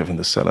hyperactive in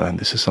the cellar. And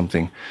this is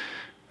something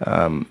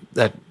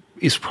that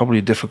is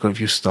probably difficult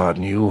if you start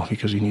new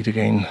because you need to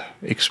gain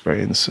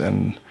experience.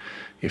 And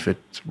if it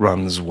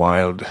runs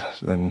wild,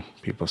 then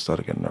people start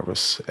to get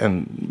nervous.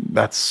 And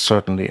that's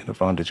certainly an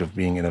advantage of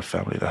being in a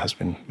family that has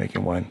been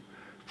making wine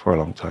for a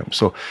long time.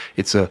 So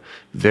it's a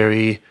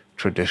very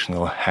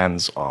traditional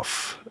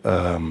hands-off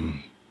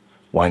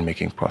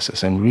winemaking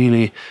process. And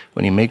really,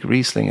 when you make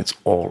Riesling, it's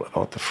all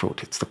about the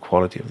fruit. It's the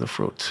quality of the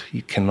fruit.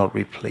 You cannot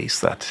replace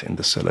that in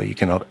the cellar. You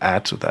cannot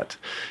add to that.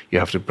 You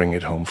have to bring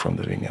it home from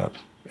the vineyard.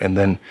 And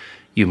then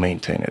you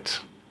maintain it.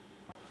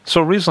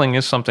 So Riesling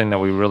is something that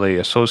we really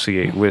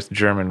associate with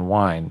German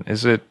wine.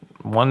 Is it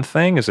one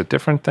thing? Is it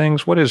different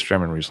things? What is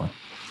German Riesling?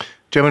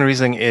 German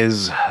Riesling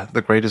is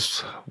the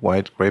greatest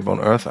white grape on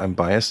earth. I'm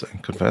biased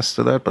and confess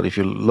to that. But if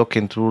you look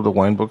into the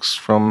wine books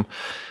from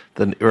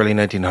the early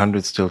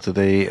 1900s till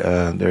today,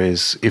 there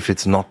is, if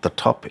it's not the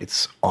top,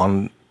 it's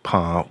on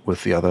par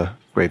with the other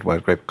great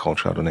white grape called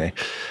Chardonnay.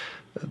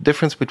 The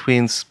difference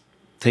between,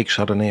 take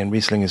Chardonnay and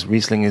Riesling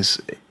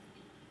is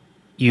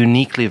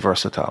uniquely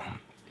versatile.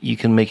 You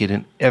can make it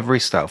in every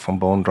style, from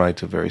bone dry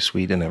to very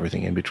sweet and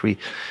everything in between.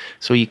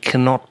 So you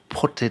cannot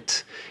put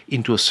it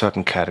into a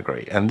certain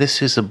category. And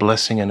this is a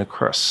blessing and a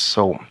curse.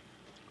 So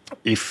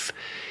if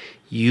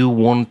you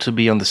want to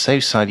be on the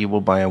safe side, you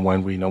will buy a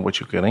wine where you know what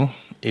you're getting.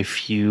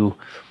 If you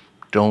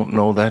don't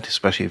know that,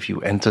 especially if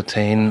you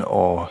entertain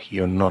or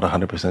you're not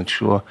 100%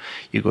 sure,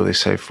 you go the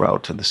safe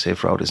route, and the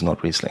safe route is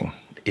not Riesling.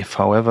 If,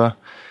 however,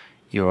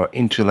 you're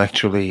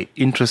intellectually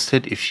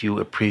interested, if you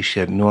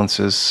appreciate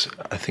nuances,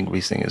 I think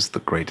Riesling is the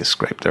greatest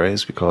grape there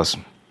is, because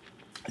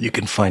you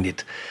can find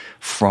it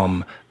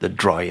from the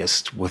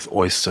driest with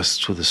oysters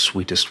to the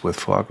sweetest with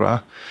foie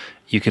gras.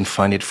 You can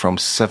find it from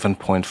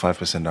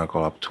 7.5%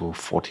 alcohol up to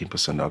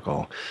 14%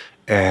 alcohol.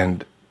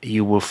 And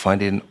you will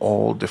find it in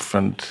all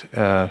different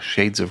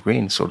shades of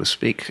green, so to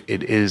speak.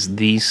 It is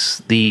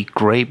the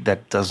grape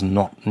that does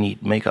not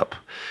need makeup.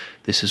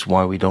 This is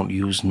why we don't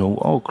use no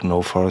oak.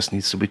 No forest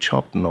needs to be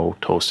chopped, no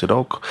toasted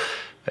oak.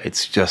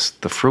 It's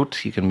just the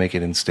fruit. You can make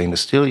it in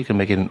stainless steel. You can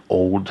make it in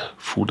old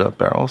Fuda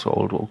barrels or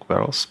old oak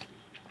barrels.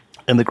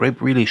 And the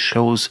grape really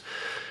shows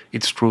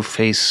its true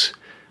face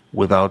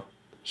without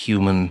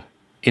human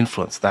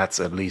influence. That's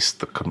at least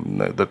the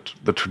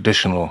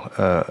traditional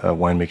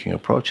winemaking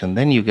approach. And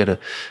then you get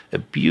a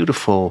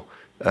beautiful,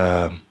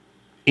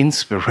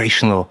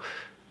 inspirational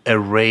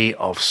array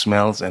of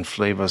smells and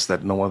flavors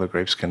that no other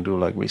grapes can do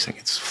like Riesling.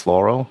 It's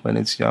floral when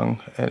it's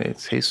young, and it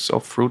tastes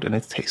of fruit, and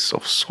it tastes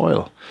of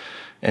soil.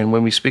 And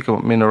when we speak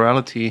about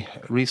minerality,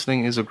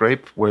 Riesling is a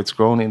grape where it's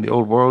grown in the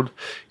old world.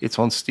 It's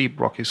on steep,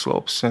 rocky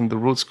slopes, and the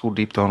roots go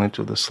deep down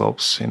into the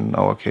slopes. In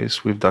our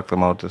case, we've dug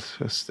them out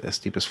as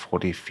deep as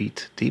 40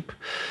 feet deep.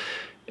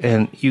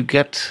 And you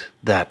get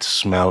that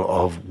smell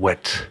of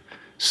wet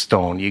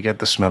stone. You get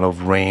the smell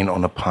of rain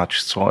on a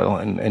parched soil,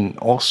 and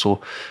also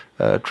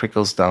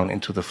trickles down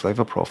into the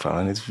flavor profile.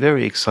 And it's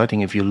very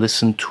exciting if you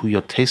listen to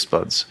your taste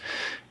buds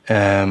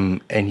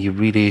and you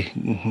really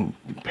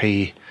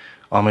pay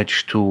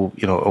homage to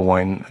a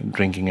wine,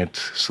 drinking it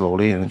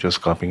slowly and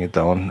just gulping it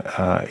down.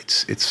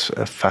 It's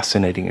a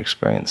fascinating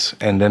experience.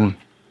 And then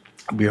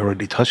We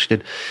already touched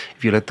it.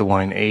 If you let the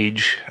wine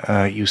age,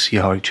 you see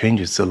how it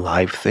changes. It's a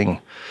live thing.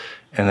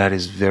 And that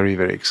is very,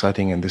 very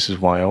exciting. And this is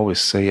why I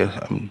always say,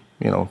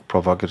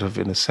 provocative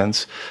in a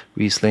sense,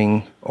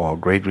 Riesling or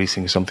great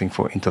Riesling is something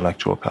for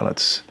intellectual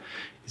palates.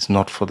 It's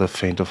not for the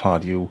faint of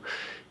heart. You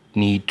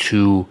need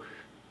to,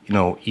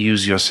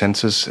 use your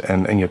senses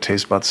and your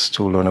taste buds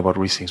to learn about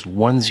Rieslings.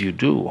 Once you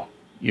do,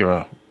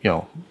 you're,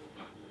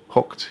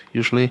 hooked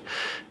usually,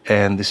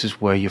 and this is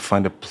where you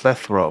find a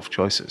plethora of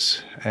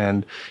choices,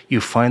 and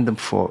you find them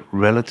for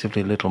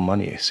relatively little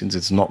money. Since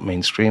it's not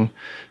mainstream,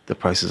 the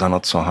prices are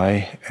not so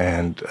high,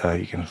 and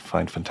you can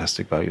find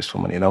fantastic values for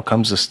money. Now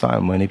comes the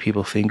style. Many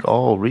people think,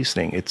 oh,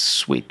 Riesling, it's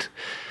sweet.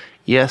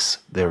 Yes,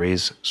 there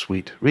is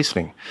sweet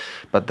Riesling,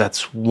 but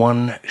that's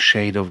one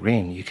shade of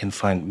green. You can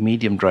find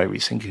medium dry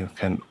Riesling, you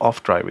can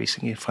off dry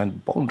Riesling, you can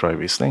find bone dry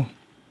Riesling.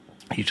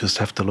 You just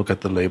have to look at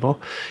the label.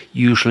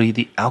 Usually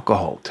the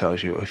alcohol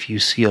tells you. If you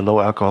see a low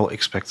alcohol,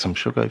 expect some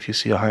sugar. If you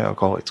see a high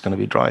alcohol, it's going to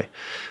be dry.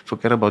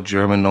 Forget about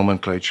German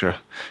nomenclature.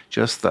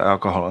 Just the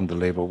alcohol on the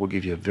label will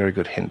give you a very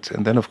good hint.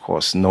 And then, of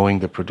course,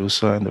 knowing the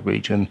producer and the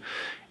region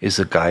is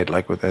a guide,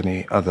 like with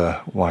any other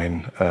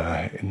wine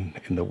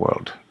in the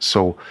world.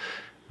 So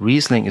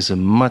Riesling is a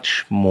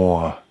much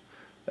more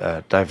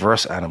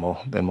diverse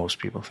animal than most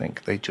people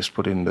think. They just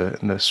put in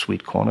the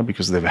sweet corner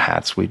because they've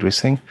had sweet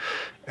Riesling,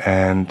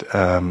 and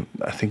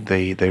I think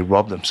they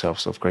rob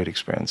themselves of great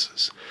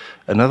experiences.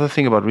 Another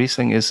thing about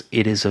Riesling is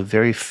it is a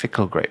very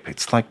fickle grape.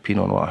 It's like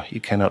Pinot Noir.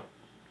 You cannot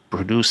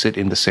produce it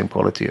in the same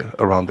quality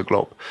around the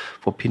globe.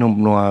 For Pinot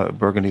Noir,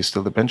 Burgundy is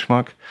still the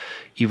benchmark,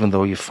 even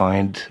though you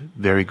find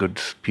very good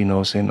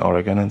Pinots in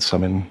Oregon and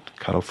some in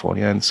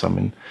California and some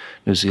in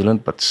New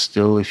Zealand. But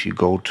still, if you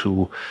go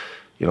to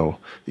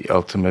the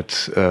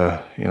ultimate,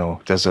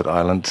 desert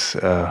island,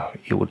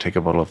 you would take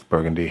a bottle of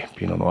Burgundy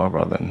Pinot Noir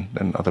rather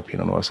than other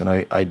Pinot Noirs. And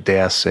I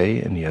dare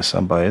say, and yes,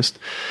 I'm biased,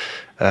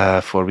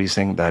 for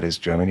Riesling, that is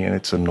Germany, and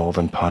it's the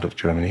northern part of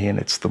Germany, and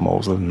it's the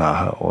Mosel,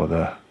 Nahe, or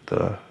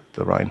the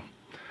Rhine.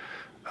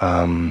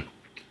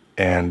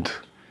 And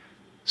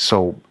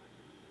so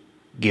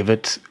give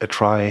it a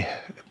try,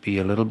 be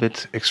a little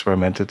bit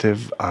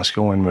experimentative, ask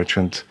your wine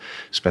merchant,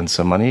 spend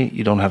some money.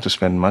 You don't have to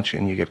spend much,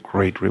 and you get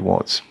great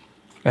rewards.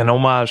 An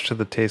homage to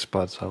the taste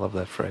buds. I love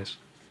that phrase.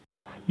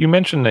 You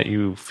mentioned that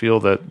you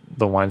feel that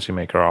the wines you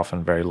make are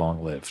often very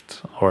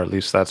long-lived, or at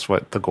least that's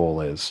what the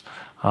goal is.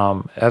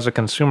 As a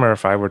consumer,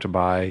 if I were to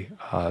buy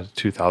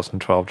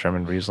 2012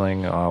 German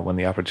Riesling when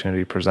the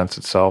opportunity presents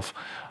itself,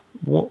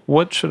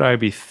 what should I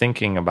be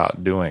thinking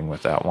about doing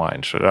with that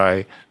wine? Should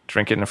I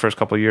drink it in the first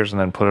couple of years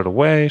and then put it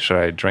away? Should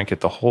I drink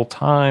it the whole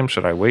time?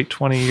 Should I wait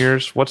 20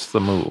 years? What's the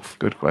move?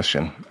 Good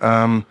question.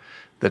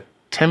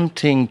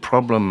 Tempting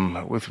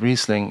problem with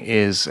Riesling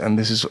is, and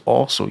this is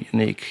also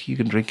unique, you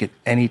can drink it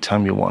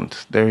anytime you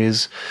want. There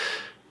is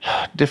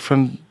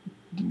different,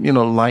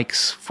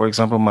 likes. For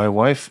example, my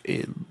wife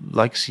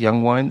likes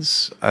young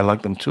wines. I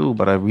like them too,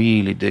 but I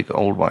really dig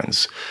old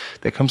wines.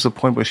 There comes a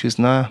point where she's,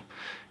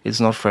 it's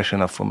not fresh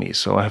enough for me,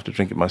 so I have to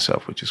drink it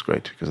myself, which is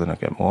great because then I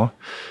get more.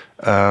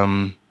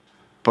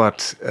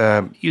 But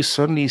you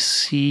certainly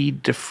see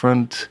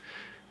different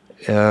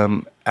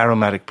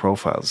aromatic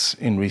profiles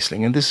in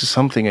Riesling. And this is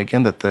something,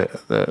 again, that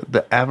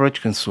the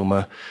average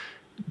consumer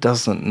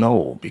doesn't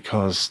know,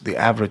 because the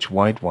average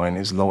white wine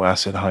is low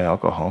acid, high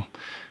alcohol,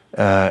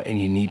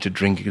 and you need to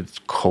drink it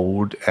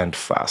cold and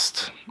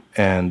fast.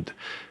 And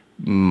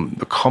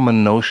the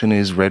common notion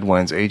is red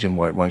wines age and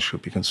white wines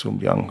should be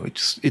consumed young.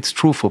 It's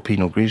true for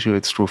Pinot Grigio,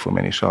 it's true for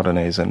many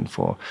Chardonnays, and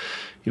for,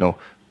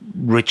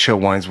 richer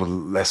wines with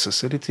less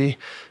acidity.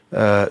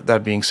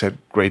 That being said,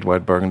 great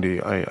white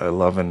Burgundy I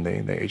love, and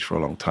they age for a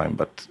long time.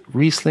 But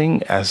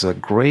Riesling as a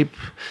grape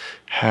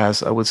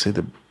has, I would say,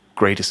 the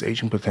greatest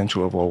aging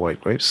potential of all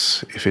white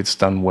grapes. If it's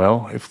done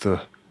well, if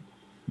the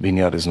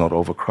vineyard is not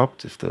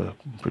overcropped, if the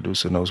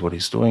producer knows what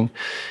he's doing,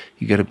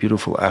 you get a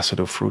beautiful acid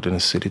of fruit and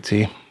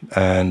acidity.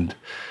 And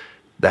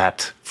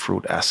that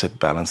fruit acid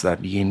balance,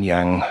 that yin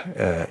yang,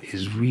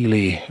 is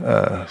really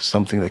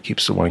something that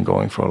keeps the wine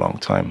going for a long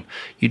time.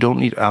 You don't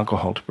need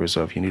alcohol to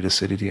preserve, you need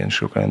acidity and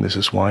sugar, and this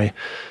is why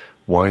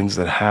wines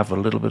that have a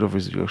little bit of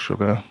residual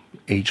sugar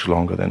age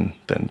longer than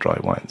dry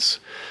wines.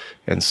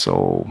 And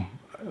so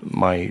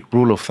my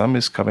rule of thumb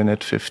is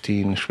Cabernet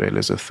 15,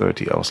 Spätlese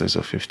 30,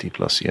 Auslese 50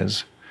 plus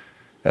years.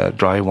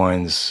 Dry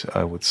wines,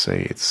 I would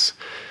say it's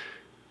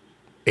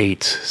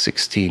 8,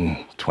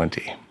 16,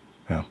 20,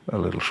 a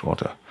little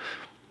shorter.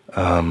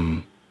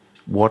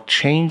 What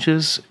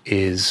changes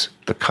is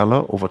the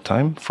color over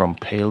time, from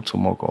pale to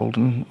more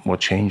golden. What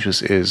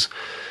changes is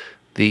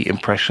the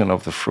impression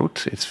of the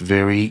fruit. It's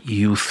very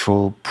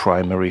youthful,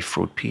 primary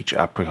fruit, peach,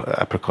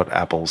 apricot,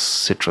 apples,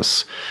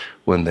 citrus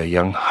when they're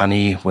young,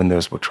 honey when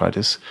there's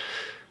botrytis.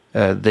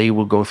 They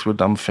will go through a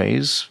dumb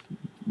phase,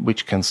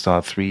 which can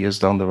start 3 years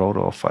down the road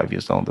or 5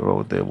 years down the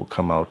road. They will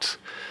come out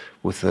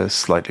with a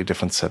slightly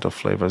different set of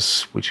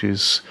flavors, which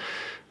is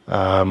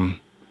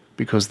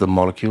because the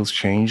molecules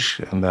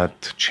change, and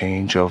that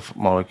change of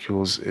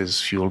molecules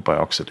is fueled by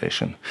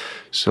oxidation.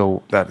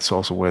 So that's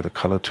also where the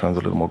color turns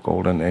a little more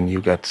golden, and you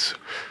get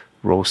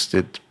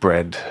roasted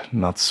bread,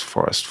 nuts,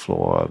 forest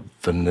floor,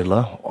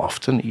 vanilla,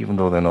 often, even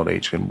though they're not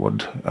aged in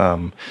wood,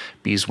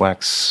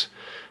 beeswax,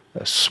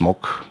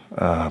 smoke,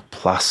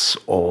 plus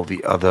all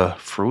the other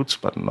fruits,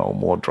 but no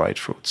more dried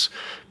fruits.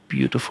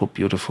 Beautiful,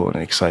 beautiful,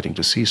 and exciting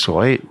to see.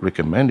 So I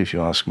recommend, if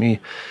you ask me,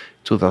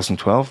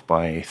 2012,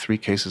 buy 3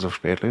 cases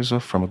of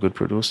Spätlese from a good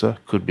producer.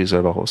 Could be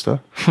Selber Roaster.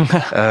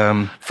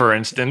 For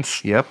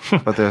instance. Yep,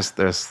 but there's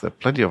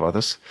plenty of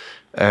others.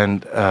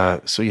 And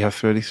so you have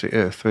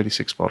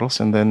 36 bottles,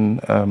 and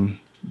then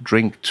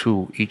drink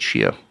 2 each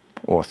year,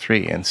 or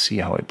 3, and see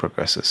how it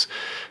progresses.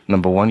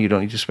 Number 1, you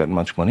don't need to spend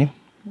much money,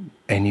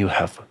 and you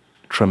have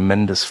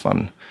tremendous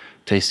fun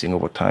tasting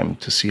over time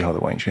to see how the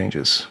wine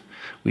changes.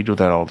 We do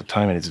that all the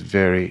time, and it's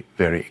very,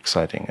 very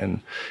exciting.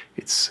 And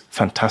it's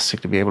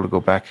fantastic to be able to go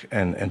back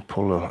and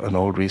pull an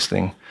old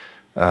Riesling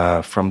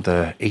from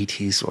the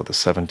 80s or the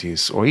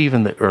 70s or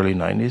even the early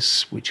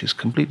 90s, which is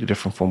completely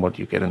different from what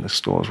you get in the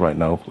stores right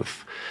now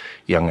with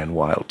Young and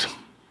Wild.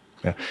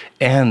 Yeah.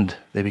 And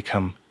they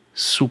become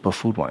super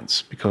food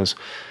wines because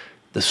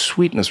the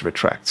sweetness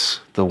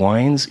retracts. The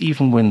wines,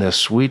 even when they're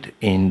sweet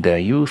in their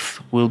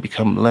youth, will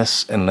become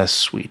less and less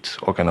sweet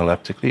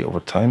organoleptically over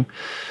time.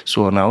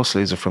 So an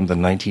Auslese from the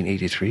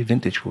 1983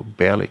 vintage will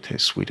barely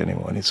taste sweet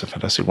anymore. And it's a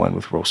fantastic wine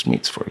with roast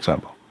meats, for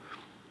example.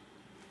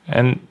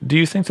 And do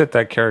you think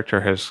that character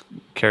has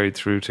carried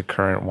through to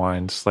current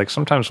wines? Like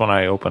sometimes when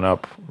I open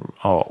up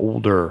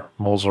older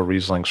Mosel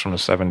Rieslings from the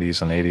 70s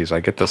and 80s,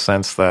 I get the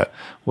sense that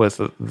with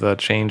the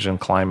change in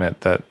climate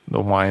that the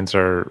wines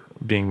are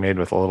being made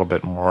with a little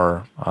bit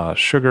more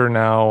sugar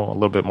now, a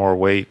little bit more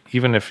weight,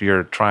 even if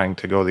you're trying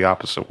to go the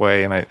opposite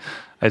way. And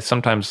it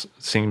sometimes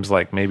seems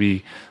like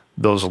maybe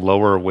those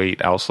lower weight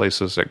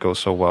Ausleses that go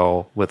so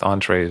well with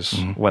entrees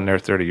when they're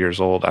 30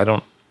 years old, I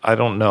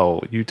don't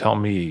know. You tell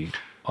me.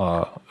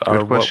 Are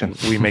what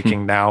we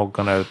making now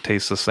going to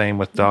taste the same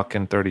with duck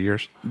in 30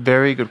 years?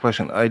 Very good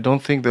question. I don't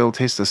think they'll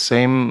taste the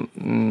same.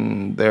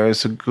 There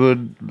is a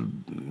good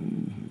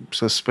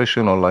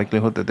suspicion or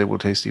likelihood that they will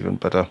taste even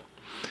better.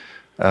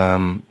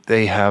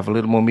 They have a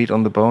little more meat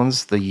on the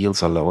bones. The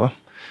yields are lower.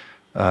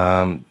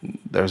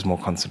 There's more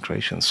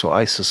concentration. So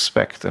I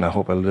suspect, and I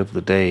hope I live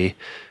the day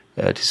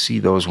to see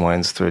those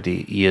wines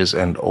 30 years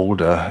and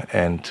older,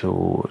 and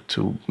to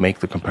make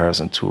the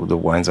comparison to the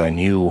wines I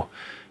knew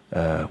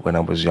when I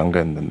was younger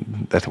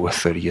and that were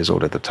 30 years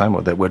old at the time,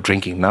 or that we're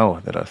drinking now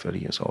that are 30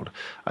 years old.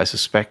 I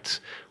suspect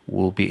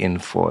we'll be in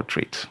for a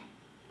treat.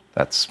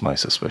 That's my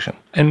suspicion.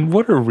 And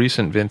what are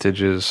recent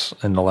vintages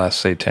in the last,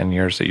 say, 10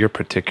 years that you're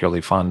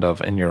particularly fond of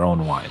in your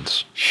own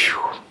wines?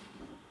 Phew.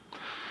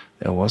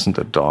 There wasn't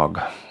a dog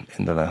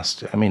in the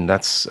last... I mean,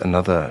 that's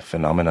another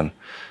phenomenon.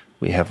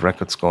 We have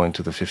records going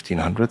to the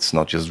 1500s,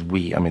 not just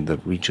we. I mean, the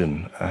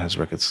region has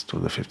records to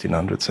the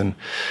 1500s. And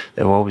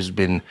there have always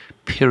been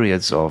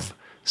periods of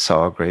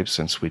sour grapes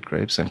and sweet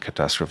grapes and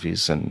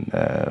catastrophes and,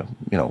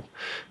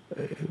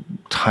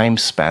 time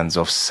spans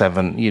of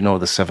 7,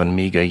 the 7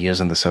 meager years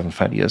and the 7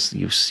 fat years.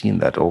 You've seen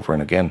that over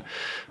and again.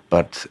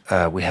 But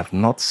we have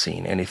not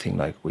seen anything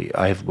like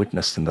I've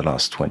witnessed in the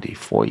last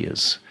 24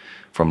 years.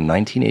 From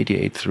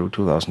 1988 through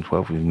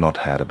 2012, we've not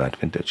had a bad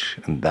vintage.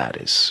 And that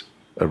is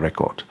a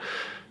record.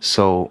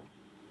 So,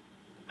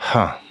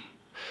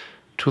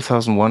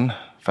 2001,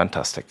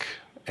 fantastic.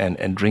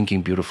 And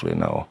drinking beautifully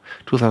now.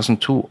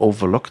 2002,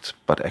 overlooked,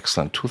 but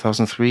excellent.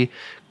 2003,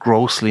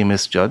 grossly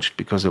misjudged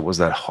because it was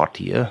that hot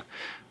year.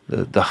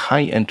 The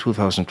high-end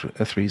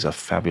 2003s are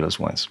fabulous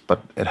wines,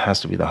 but it has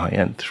to be the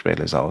high-end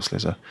Spätlese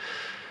Auslese.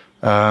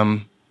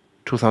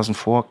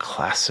 2004,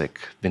 classic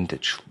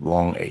vintage,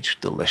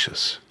 long-aged,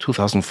 delicious.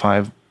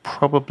 2005,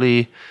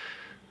 probably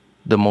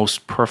the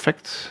most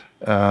perfect.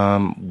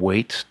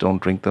 Wait,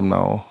 don't drink them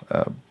now.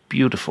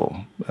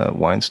 Beautiful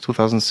wines.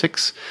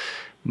 2006,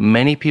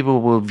 many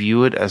people will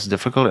view it as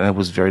difficult, and it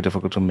was very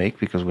difficult to make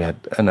because we had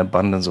an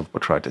abundance of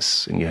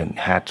botrytis, and you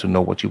had to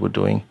know what you were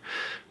doing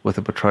with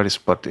the botrytis.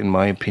 But in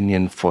my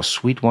opinion, for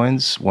sweet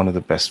wines, one of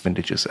the best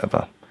vintages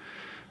ever.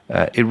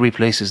 It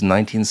replaces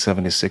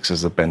 1976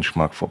 as the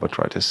benchmark for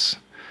botrytis.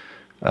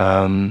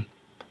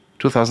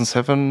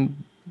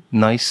 2007,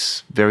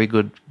 nice, very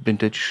good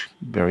vintage,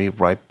 very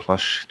ripe,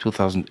 plush.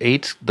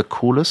 2008, the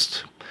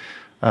coolest.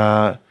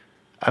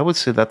 I would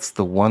say that's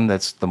the one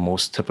that's the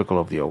most typical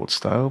of the old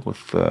style,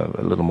 with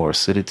a little more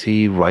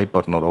acidity, ripe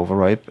but not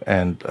overripe,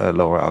 and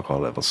lower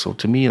alcohol levels. So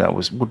to me, that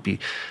would be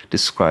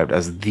described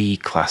as the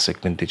classic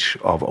vintage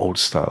of old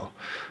style.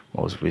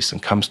 Most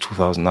recent comes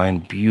 2009,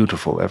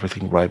 beautiful,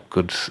 everything ripe,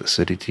 good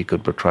acidity,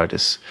 good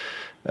botrytis.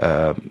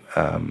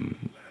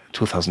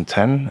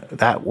 2010,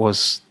 that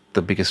was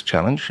the biggest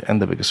challenge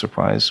and the biggest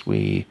surprise.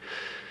 We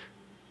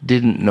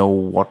didn't know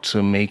what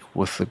to make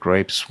with the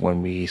grapes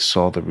when we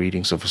saw the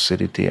readings of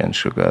acidity and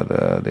sugar.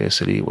 The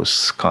acidity was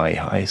sky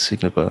high,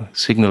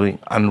 signaling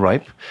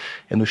unripe,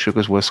 and the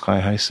sugars were sky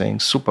high,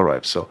 saying super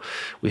ripe. So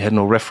we had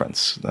no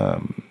reference.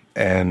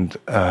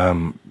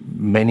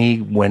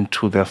 Many went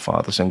to their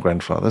fathers and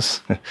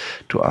grandfathers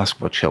to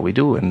ask, what shall we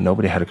do? And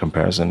nobody had a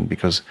comparison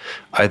because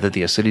either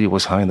the acidity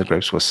was high and the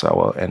grapes were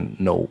sour and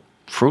no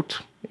fruit,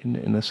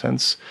 in a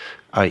sense,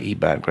 i.e.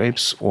 bad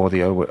grapes, or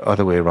the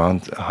other way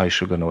around, high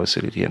sugar, no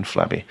acidity, and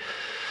flabby.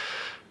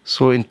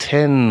 So in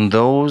 10,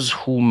 those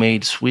who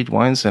made sweet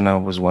wines, and I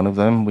was one of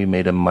them, we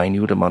made a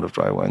minute amount of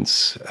dry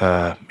wines,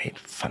 made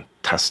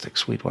fantastic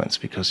sweet wines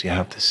because you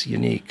have this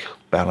unique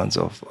balance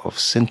of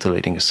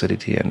scintillating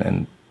acidity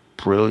and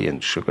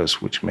brilliant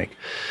sugars, which make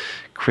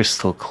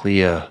crystal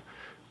clear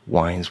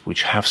wines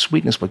which have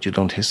sweetness, but you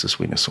don't taste the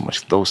sweetness so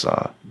much. Those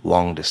are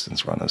long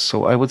distance runners.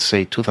 So I would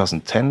say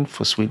 2010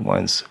 for sweet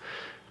wines,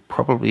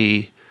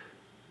 probably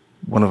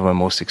one of my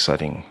most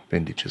exciting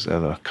vintages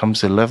ever.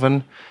 Comes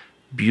 11,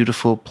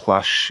 beautiful,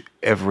 plush,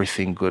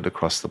 everything good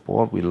across the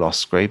board. We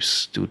lost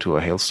grapes due to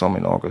a hailstorm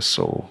in August,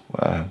 so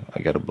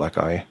I got a black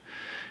eye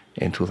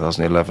in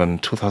 2011.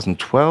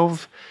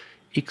 2012,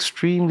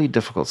 extremely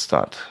difficult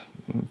start.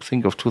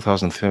 Think of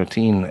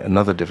 2013,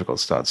 another difficult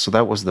start. So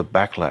that was the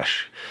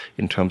backlash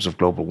in terms of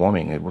global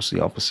warming. It was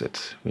the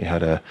opposite. We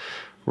had a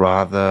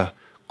rather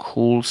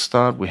cool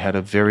start. We had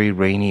a very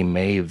rainy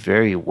May,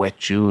 very wet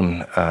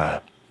June,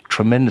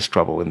 tremendous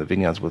trouble in the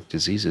vineyards with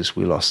diseases.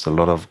 We lost a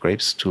lot of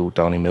grapes to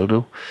downy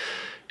mildew.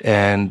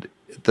 And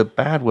the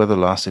bad weather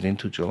lasted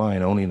into July,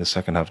 and only in the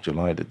second half of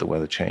July did the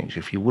weather change.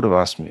 If you would have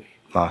asked me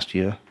last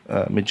year,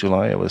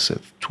 mid-July, I would have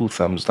said 2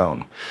 thumbs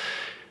down.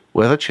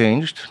 Weather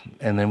changed,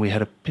 and then we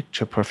had a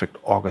picture-perfect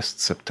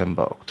August,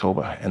 September,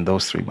 October, and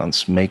those 3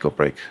 months make or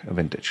break a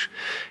vintage.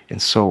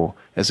 And so,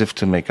 as if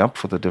to make up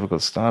for the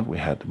difficult start, we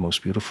had the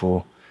most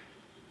beautiful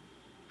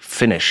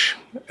finish.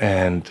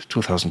 And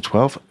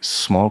 2012,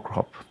 small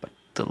crop, but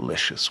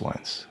delicious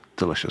wines.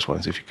 Delicious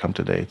wines. If you come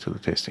today to the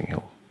tasting,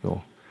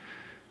 you'll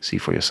see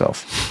for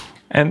yourself.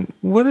 And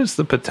what is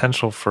the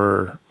potential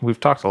for, we've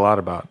talked a lot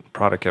about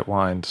Pradeket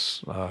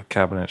wines,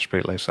 Cabernet,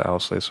 Spätlese,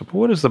 Auslese, but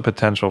what is the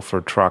potential for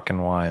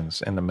Trocken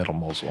wines in the Middle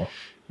Mosel?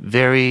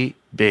 Very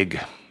big.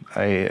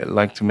 I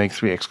like to make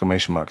 3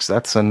 exclamation marks.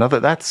 That's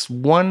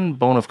one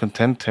bone of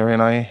content Terry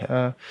and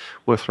I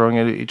were throwing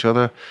at each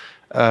other.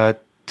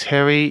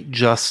 Terry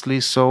justly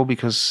so,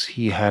 because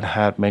he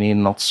had many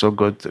not so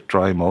good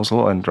dry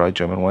Mosel and dry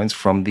German wines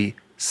from the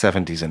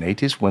 70s and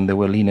 80s when they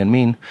were lean and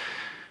mean.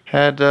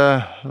 Had,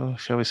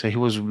 shall we say, he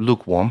was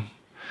lukewarm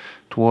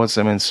towards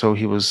them, and so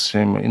he was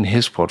in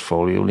his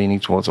portfolio leaning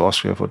towards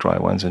Austria for dry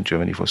wines and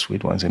Germany for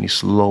sweet wines, and he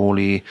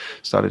slowly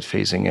started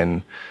phasing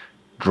in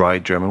dry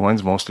German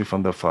wines, mostly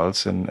from the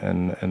Pfalz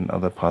and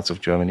other parts of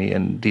Germany,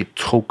 and the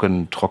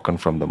Trocken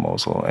from the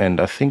Mosel.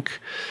 And I think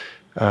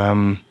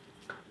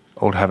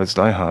old habits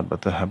die hard,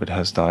 but the habit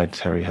has died.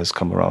 Terry has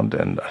come around,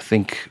 and I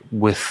think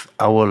with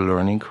our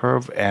learning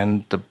curve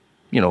and the,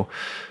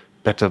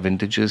 better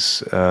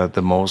vintages,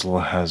 the Mosel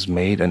has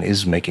made and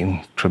is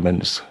making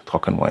tremendous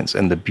Trocken wines.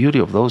 And the beauty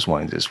of those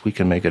wines is we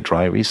can make a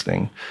dry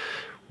Riesling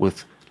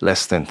with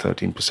less than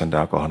 13%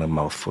 alcohol and a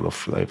mouthful of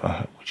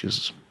flavor, which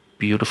is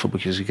beautiful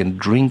because you can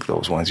drink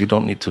those wines. You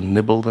don't need to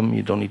nibble them.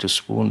 You don't need to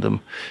spoon them.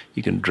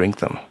 You can drink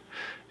them.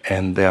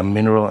 And they're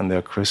mineral and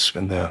they're crisp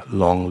and they're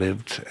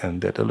long-lived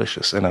and they're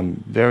delicious. And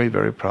I'm very,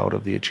 very proud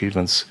of the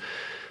achievements,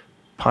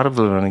 part of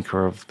the learning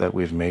curve that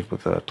we've made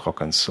with the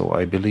Trocken. So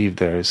I believe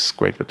there is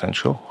great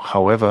potential.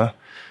 However,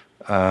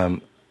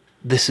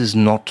 this is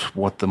not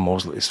what the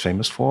Mosel is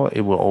famous for.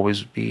 It will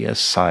always be a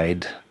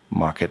side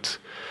market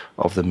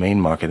of the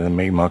main market. And the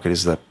main market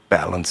is the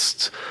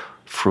balanced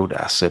fruit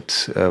acid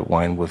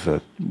wine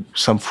with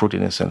some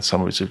fruitiness and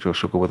some residual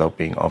sugar without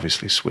being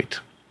obviously sweet.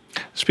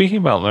 Speaking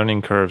about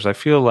learning curves, I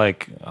feel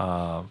like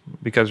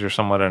because you're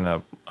somewhat in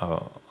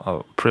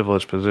a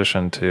privileged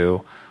position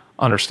to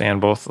understand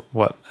both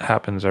what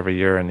happens every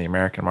year in the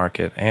American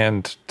market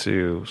and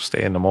to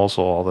stay in the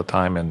Mosel all the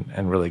time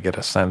and really get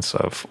a sense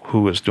of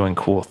who is doing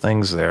cool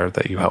things there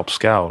that you help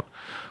scout.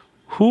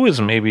 Who is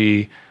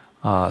maybe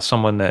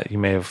someone that you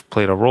may have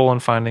played a role in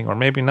finding, or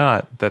maybe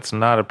not, that's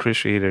not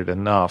appreciated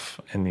enough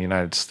in the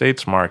United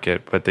States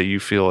market, but that you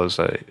feel is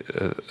a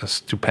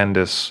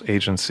stupendous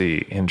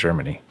agency in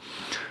Germany?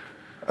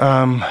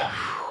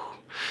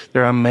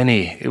 There are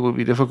many. It would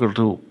be difficult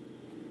to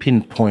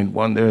pinpoint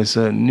one. There is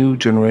a new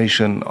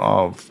generation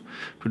of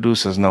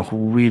producers now who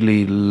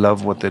really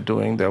love what they're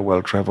doing. They're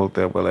well-traveled,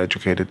 they're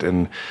well-educated,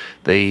 and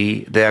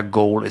their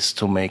goal is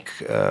to make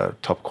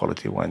top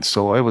quality wines.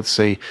 So I would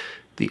say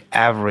the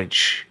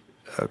average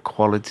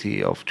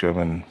quality of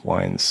German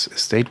wines,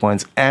 estate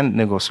wines and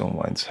Negociant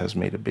wines has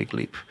made a big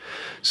leap.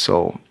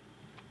 So,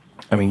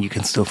 I mean, you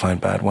can still find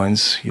bad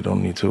wines. You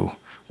don't need to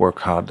work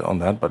hard on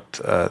that, but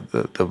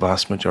the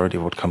vast majority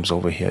of what comes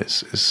over here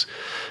is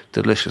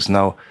delicious.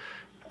 Now,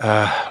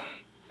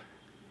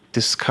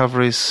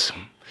 discoveries,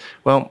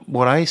 well,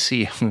 what I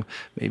see,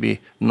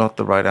 maybe not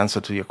the right answer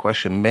to your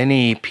question.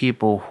 Many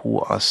people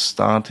who are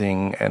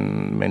starting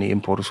and many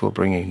importers who are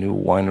bringing new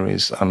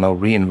wineries are now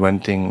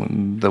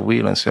reinventing the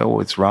wheel and say, oh,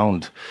 it's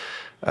round.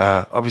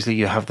 Obviously,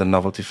 you have the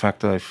novelty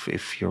factor.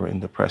 If you're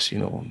in the press,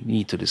 you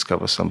need to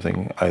discover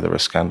something, either a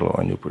scandal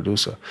or a new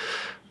producer.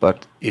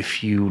 But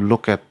if you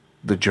look at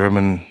the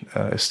German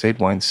estate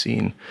wine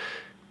scene,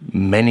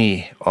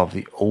 many of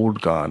the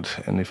old guard,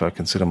 and if I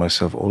consider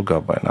myself old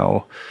guard by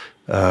now,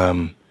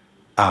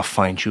 are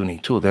fine-tuning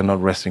too. They're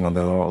not resting on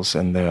their laurels,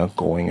 and they're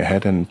going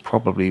ahead, and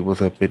probably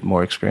with a bit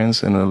more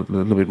experience and a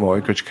little bit more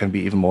acreage can be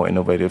even more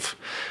innovative,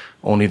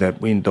 only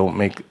that we don't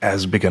make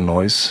as big a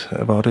noise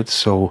about it.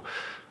 So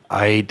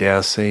I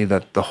dare say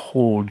that the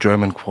whole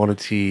German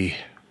quality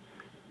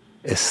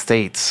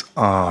estates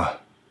are,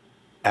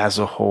 as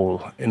a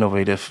whole,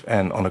 innovative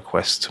and on a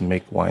quest to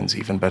make wines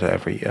even better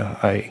every year.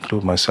 I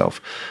include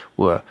myself.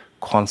 We're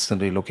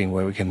constantly looking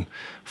where we can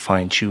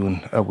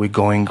fine-tune. We're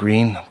going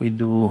green.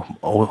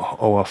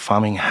 Our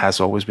farming has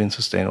always been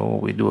sustainable.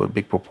 We do a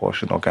big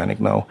proportion organic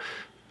now.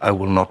 I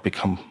will not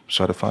become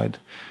certified.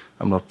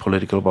 I'm not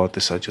political about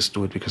this. I just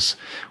do it because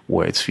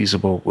where it's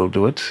feasible, we'll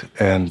do it.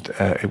 And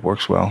it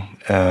works well.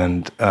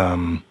 And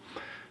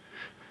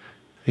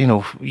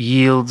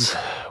yields,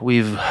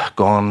 we've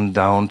gone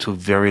down to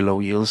very low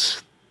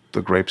yields.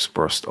 The grapes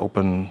burst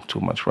open, too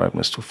much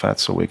ripeness, too fat.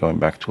 So we're going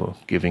back to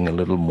giving a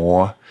little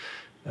more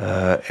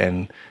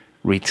and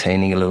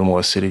retaining a little more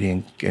acidity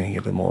and getting a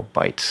little more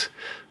bite.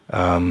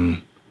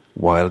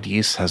 Wild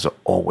yeast has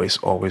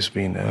always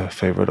been a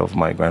favorite of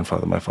my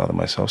grandfather, my father,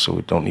 myself, so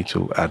we don't need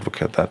to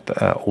advocate that.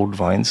 Old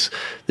vines,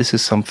 this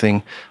is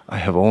something I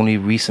have only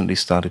recently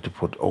started to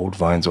put old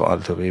vines or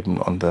alte Reben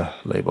on the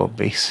label,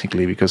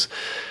 basically because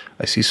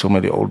I see so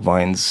many old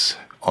vines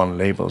on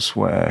labels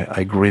where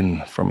I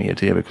grin from ear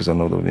to ear because I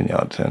know the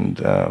vineyard, and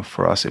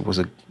for us it was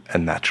a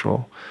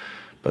natural.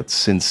 But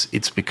since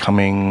it's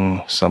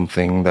becoming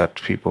something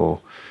that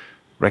people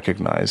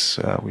recognize,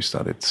 we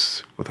started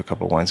with a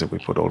couple of wines that we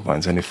put old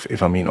vines. And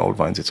if I mean old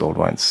vines, it's old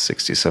vines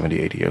 60, 70,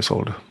 80 years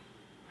old.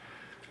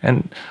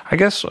 And I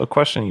guess a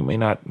question you may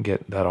not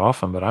get that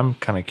often, but I'm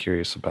kind of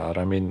curious about.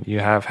 I mean, you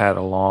have had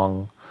a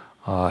long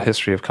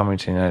history of coming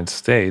to the United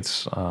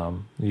States.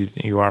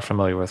 You are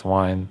familiar with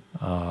wine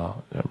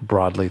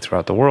broadly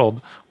throughout the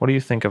world. What do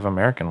you think of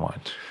American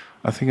wines?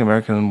 I think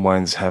American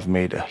wines have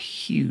made a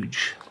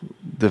huge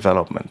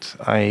development.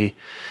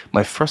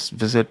 My first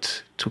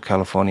visit to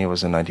California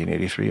was in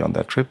 1983. On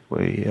that trip,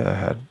 we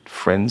had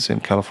friends in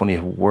California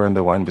who were in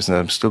the wine business.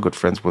 I'm still good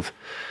friends with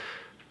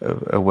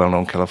a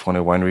well-known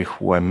California winery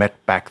who I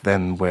met back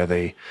then, where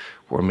they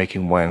were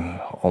making wine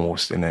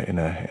almost in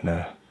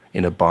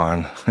a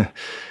barn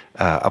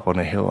up on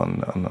a hill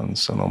on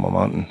Sonoma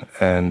Mountain.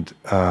 And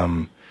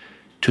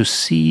to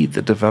see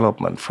the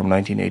development from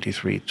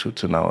 1983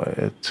 to now,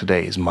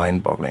 today, is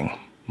mind-boggling.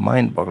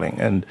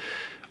 And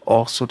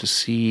also to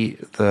see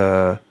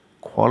the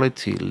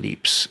quality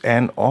leaps,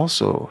 and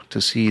also to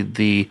see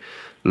the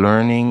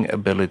learning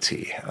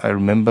ability. I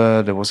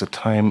remember there was a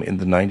time in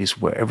the 90s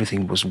where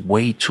everything was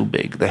way too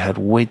big. They had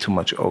way too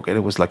much oak. And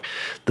it was like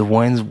the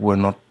wines were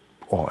not,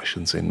 or I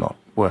shouldn't say not,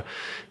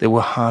 they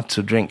were hard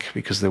to drink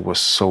because they were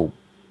so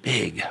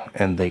big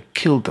and they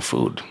killed the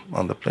food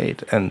on the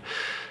plate. And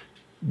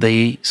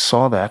they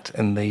saw that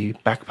and they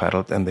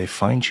backpedaled and they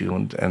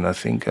fine-tuned. And I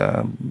think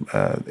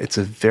it's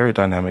a very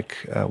dynamic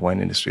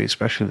wine industry,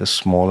 especially the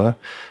smaller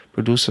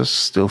producers,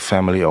 still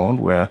family-owned,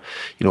 where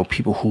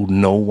people who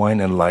know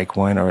wine and like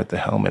wine are at the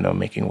helm and are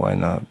making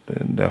wine.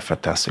 They're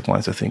fantastic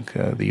wines. I think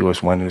the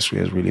U.S. wine industry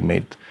has really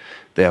made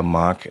their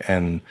mark.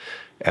 And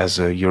as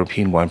a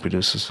European wine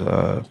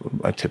producer,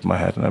 I tip my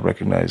hat and I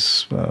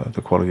recognize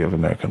the quality of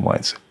American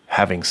wines.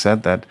 Having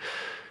said that,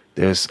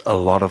 there's a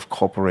lot of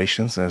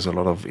corporations, there's a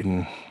lot of,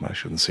 I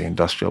shouldn't say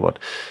industrial, but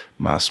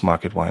mass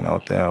market wine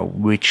out there,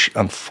 which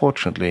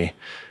unfortunately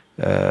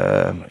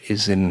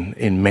is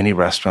in many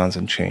restaurants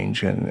and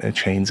chains,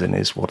 and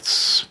is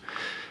what's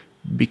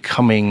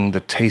becoming the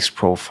taste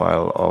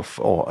profile of,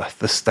 or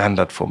the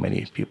standard for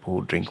many people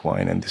who drink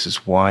wine. And this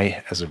is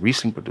why, as a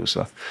Riesling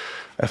producer,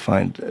 I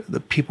find the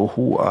people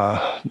who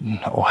are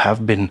or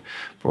have been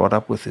brought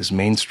up with this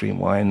mainstream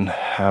wine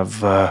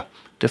have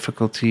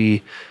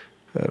difficulty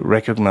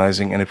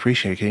recognizing and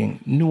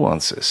appreciating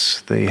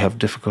nuances. They have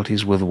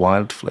difficulties with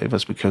wild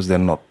flavors because they're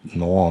not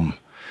norm.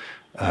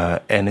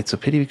 And it's a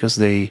pity because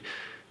they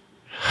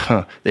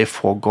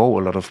forego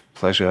a lot of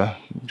pleasure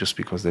just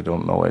because they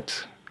don't know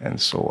it.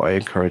 And so I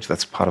encourage,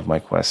 that's part of my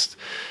quest,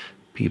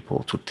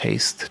 people to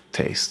taste.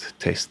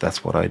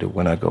 That's what I do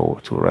when I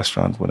go to a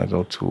restaurant, when I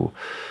go to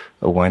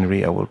a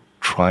winery. I will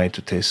try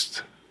to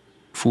taste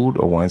food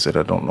or wines that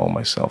I don't know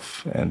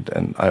myself.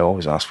 And I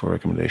always ask for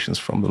recommendations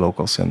from the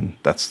locals, and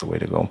that's the way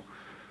to go.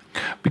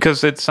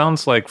 Because it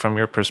sounds like, from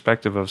your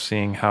perspective of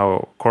seeing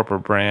how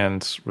corporate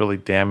brands really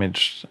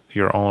damaged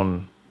your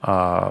own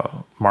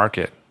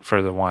market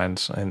for the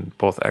wines in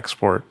both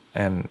export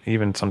and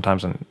even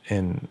sometimes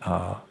in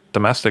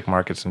domestic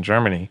markets in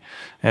Germany,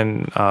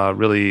 and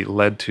really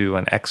led to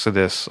an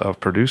exodus of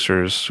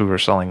producers who are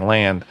selling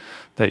land,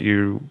 that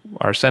you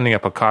are sending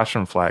up a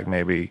caution flag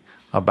maybe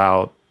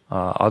about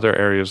other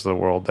areas of the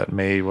world that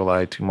may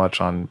rely too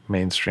much on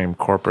mainstream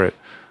corporate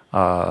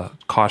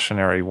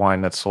cautionary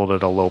wine that's sold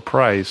at a low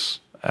price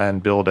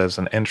and billed as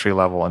an entry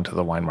level into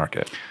the wine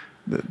market.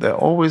 There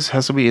always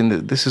has to be, and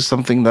this is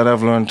something that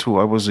I've learned too.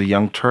 I was a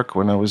young Turk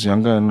when I was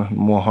younger and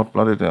more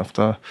hot-blooded.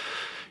 After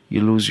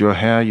you lose your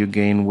hair, you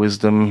gain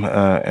wisdom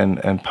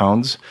and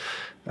pounds.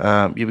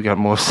 You become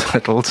more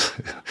settled.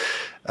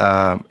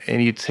 And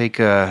you take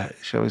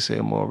shall we say,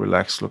 a more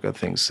relaxed look at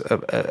things.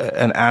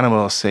 An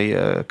animal, say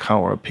a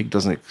cow or a pig,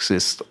 doesn't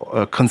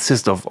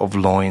consist of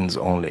loins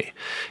only.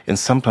 And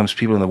sometimes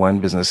people in the wine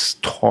business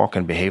talk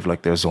and behave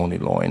like there's only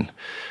loin.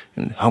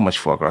 And how much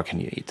foie gras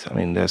can you eat? I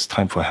mean, there's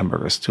time for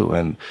hamburgers too.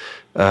 And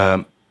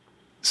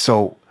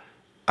so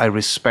I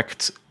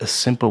respect a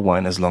simple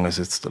wine as long as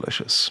it's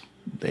delicious.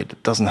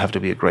 It doesn't have to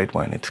be a great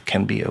wine. It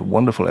can be a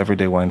wonderful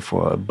everyday wine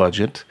for a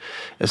budget,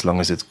 as long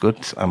as it's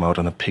good. I'm out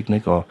on a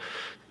picnic or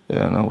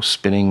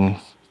spinning,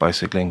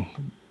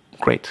 bicycling,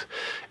 great.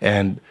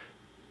 And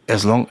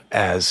as long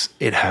as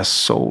it has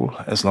soul,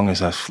 as long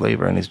as it has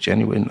flavor and is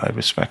genuine, I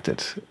respect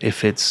it.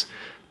 If it's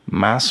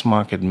mass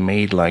market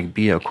made like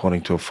beer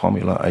according to a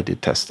formula, I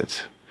detest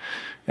it.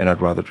 And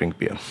I'd rather drink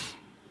beer.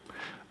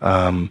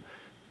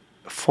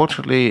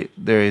 Fortunately,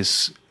 there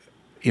is,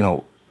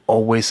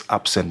 always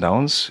ups and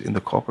downs in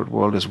the corporate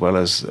world, as well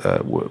as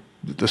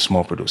the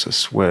small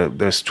producers. Where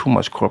there's too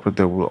much corporate,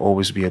 there will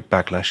always be a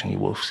backlash, and you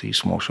will see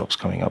small shops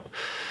coming up.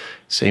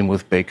 Same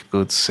with baked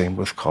goods, same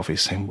with coffee,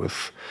 same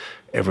with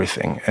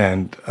everything.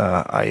 And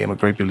I am a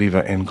great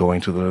believer in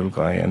going to the little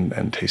guy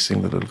and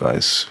tasting the little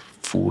guy's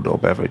food or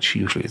beverage.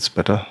 Usually it's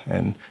better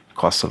and it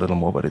costs a little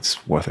more, but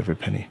it's worth every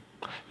penny.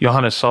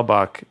 Johannes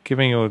Selbach,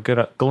 giving you a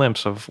good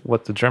glimpse of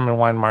what the German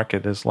wine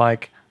market is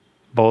like,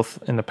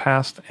 both in the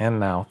past and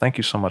now. Thank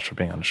you so much for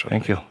being on the show.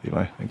 Thank you,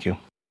 Levi. Thank you.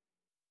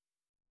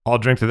 All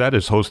Drink to That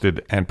is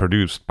hosted and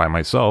produced by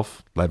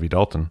myself, Levi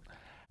Dalton.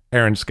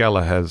 Aaron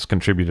Scala has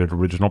contributed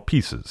original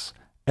pieces.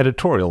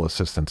 Editorial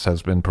assistance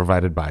has been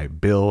provided by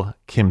Bill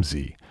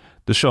Kimsey.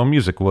 The show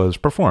music was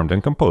performed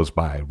and composed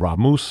by Rob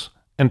Moose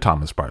and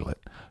Thomas Bartlett.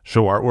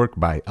 Show artwork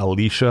by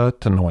Alicia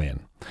Tenoyan.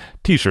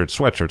 T-shirts,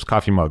 sweatshirts,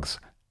 coffee mugs,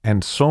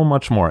 and so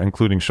much more,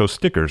 including show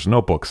stickers,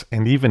 notebooks,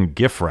 and even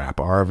gift wrap,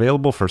 are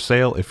available for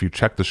sale if you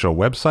check the show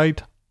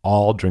website,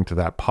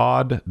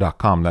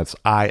 alldrinktothatpod.com. That's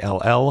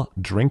ILL,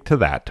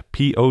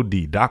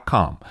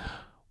 drinktothatpod.com,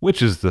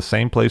 which is the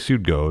same place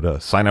you'd go to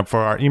sign up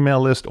for our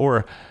email list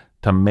or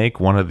to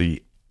make one of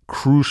the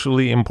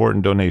crucially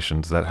important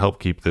donations that help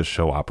keep this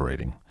show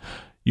operating.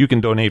 You can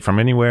donate from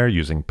anywhere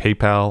using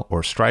PayPal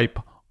or Stripe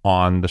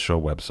on the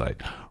show website.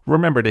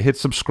 Remember to hit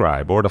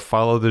subscribe or to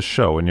follow this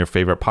show in your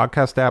favorite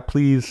podcast app,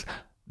 please.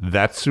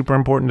 That's super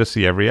important to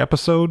see every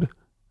episode.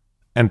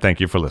 And thank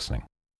you for listening.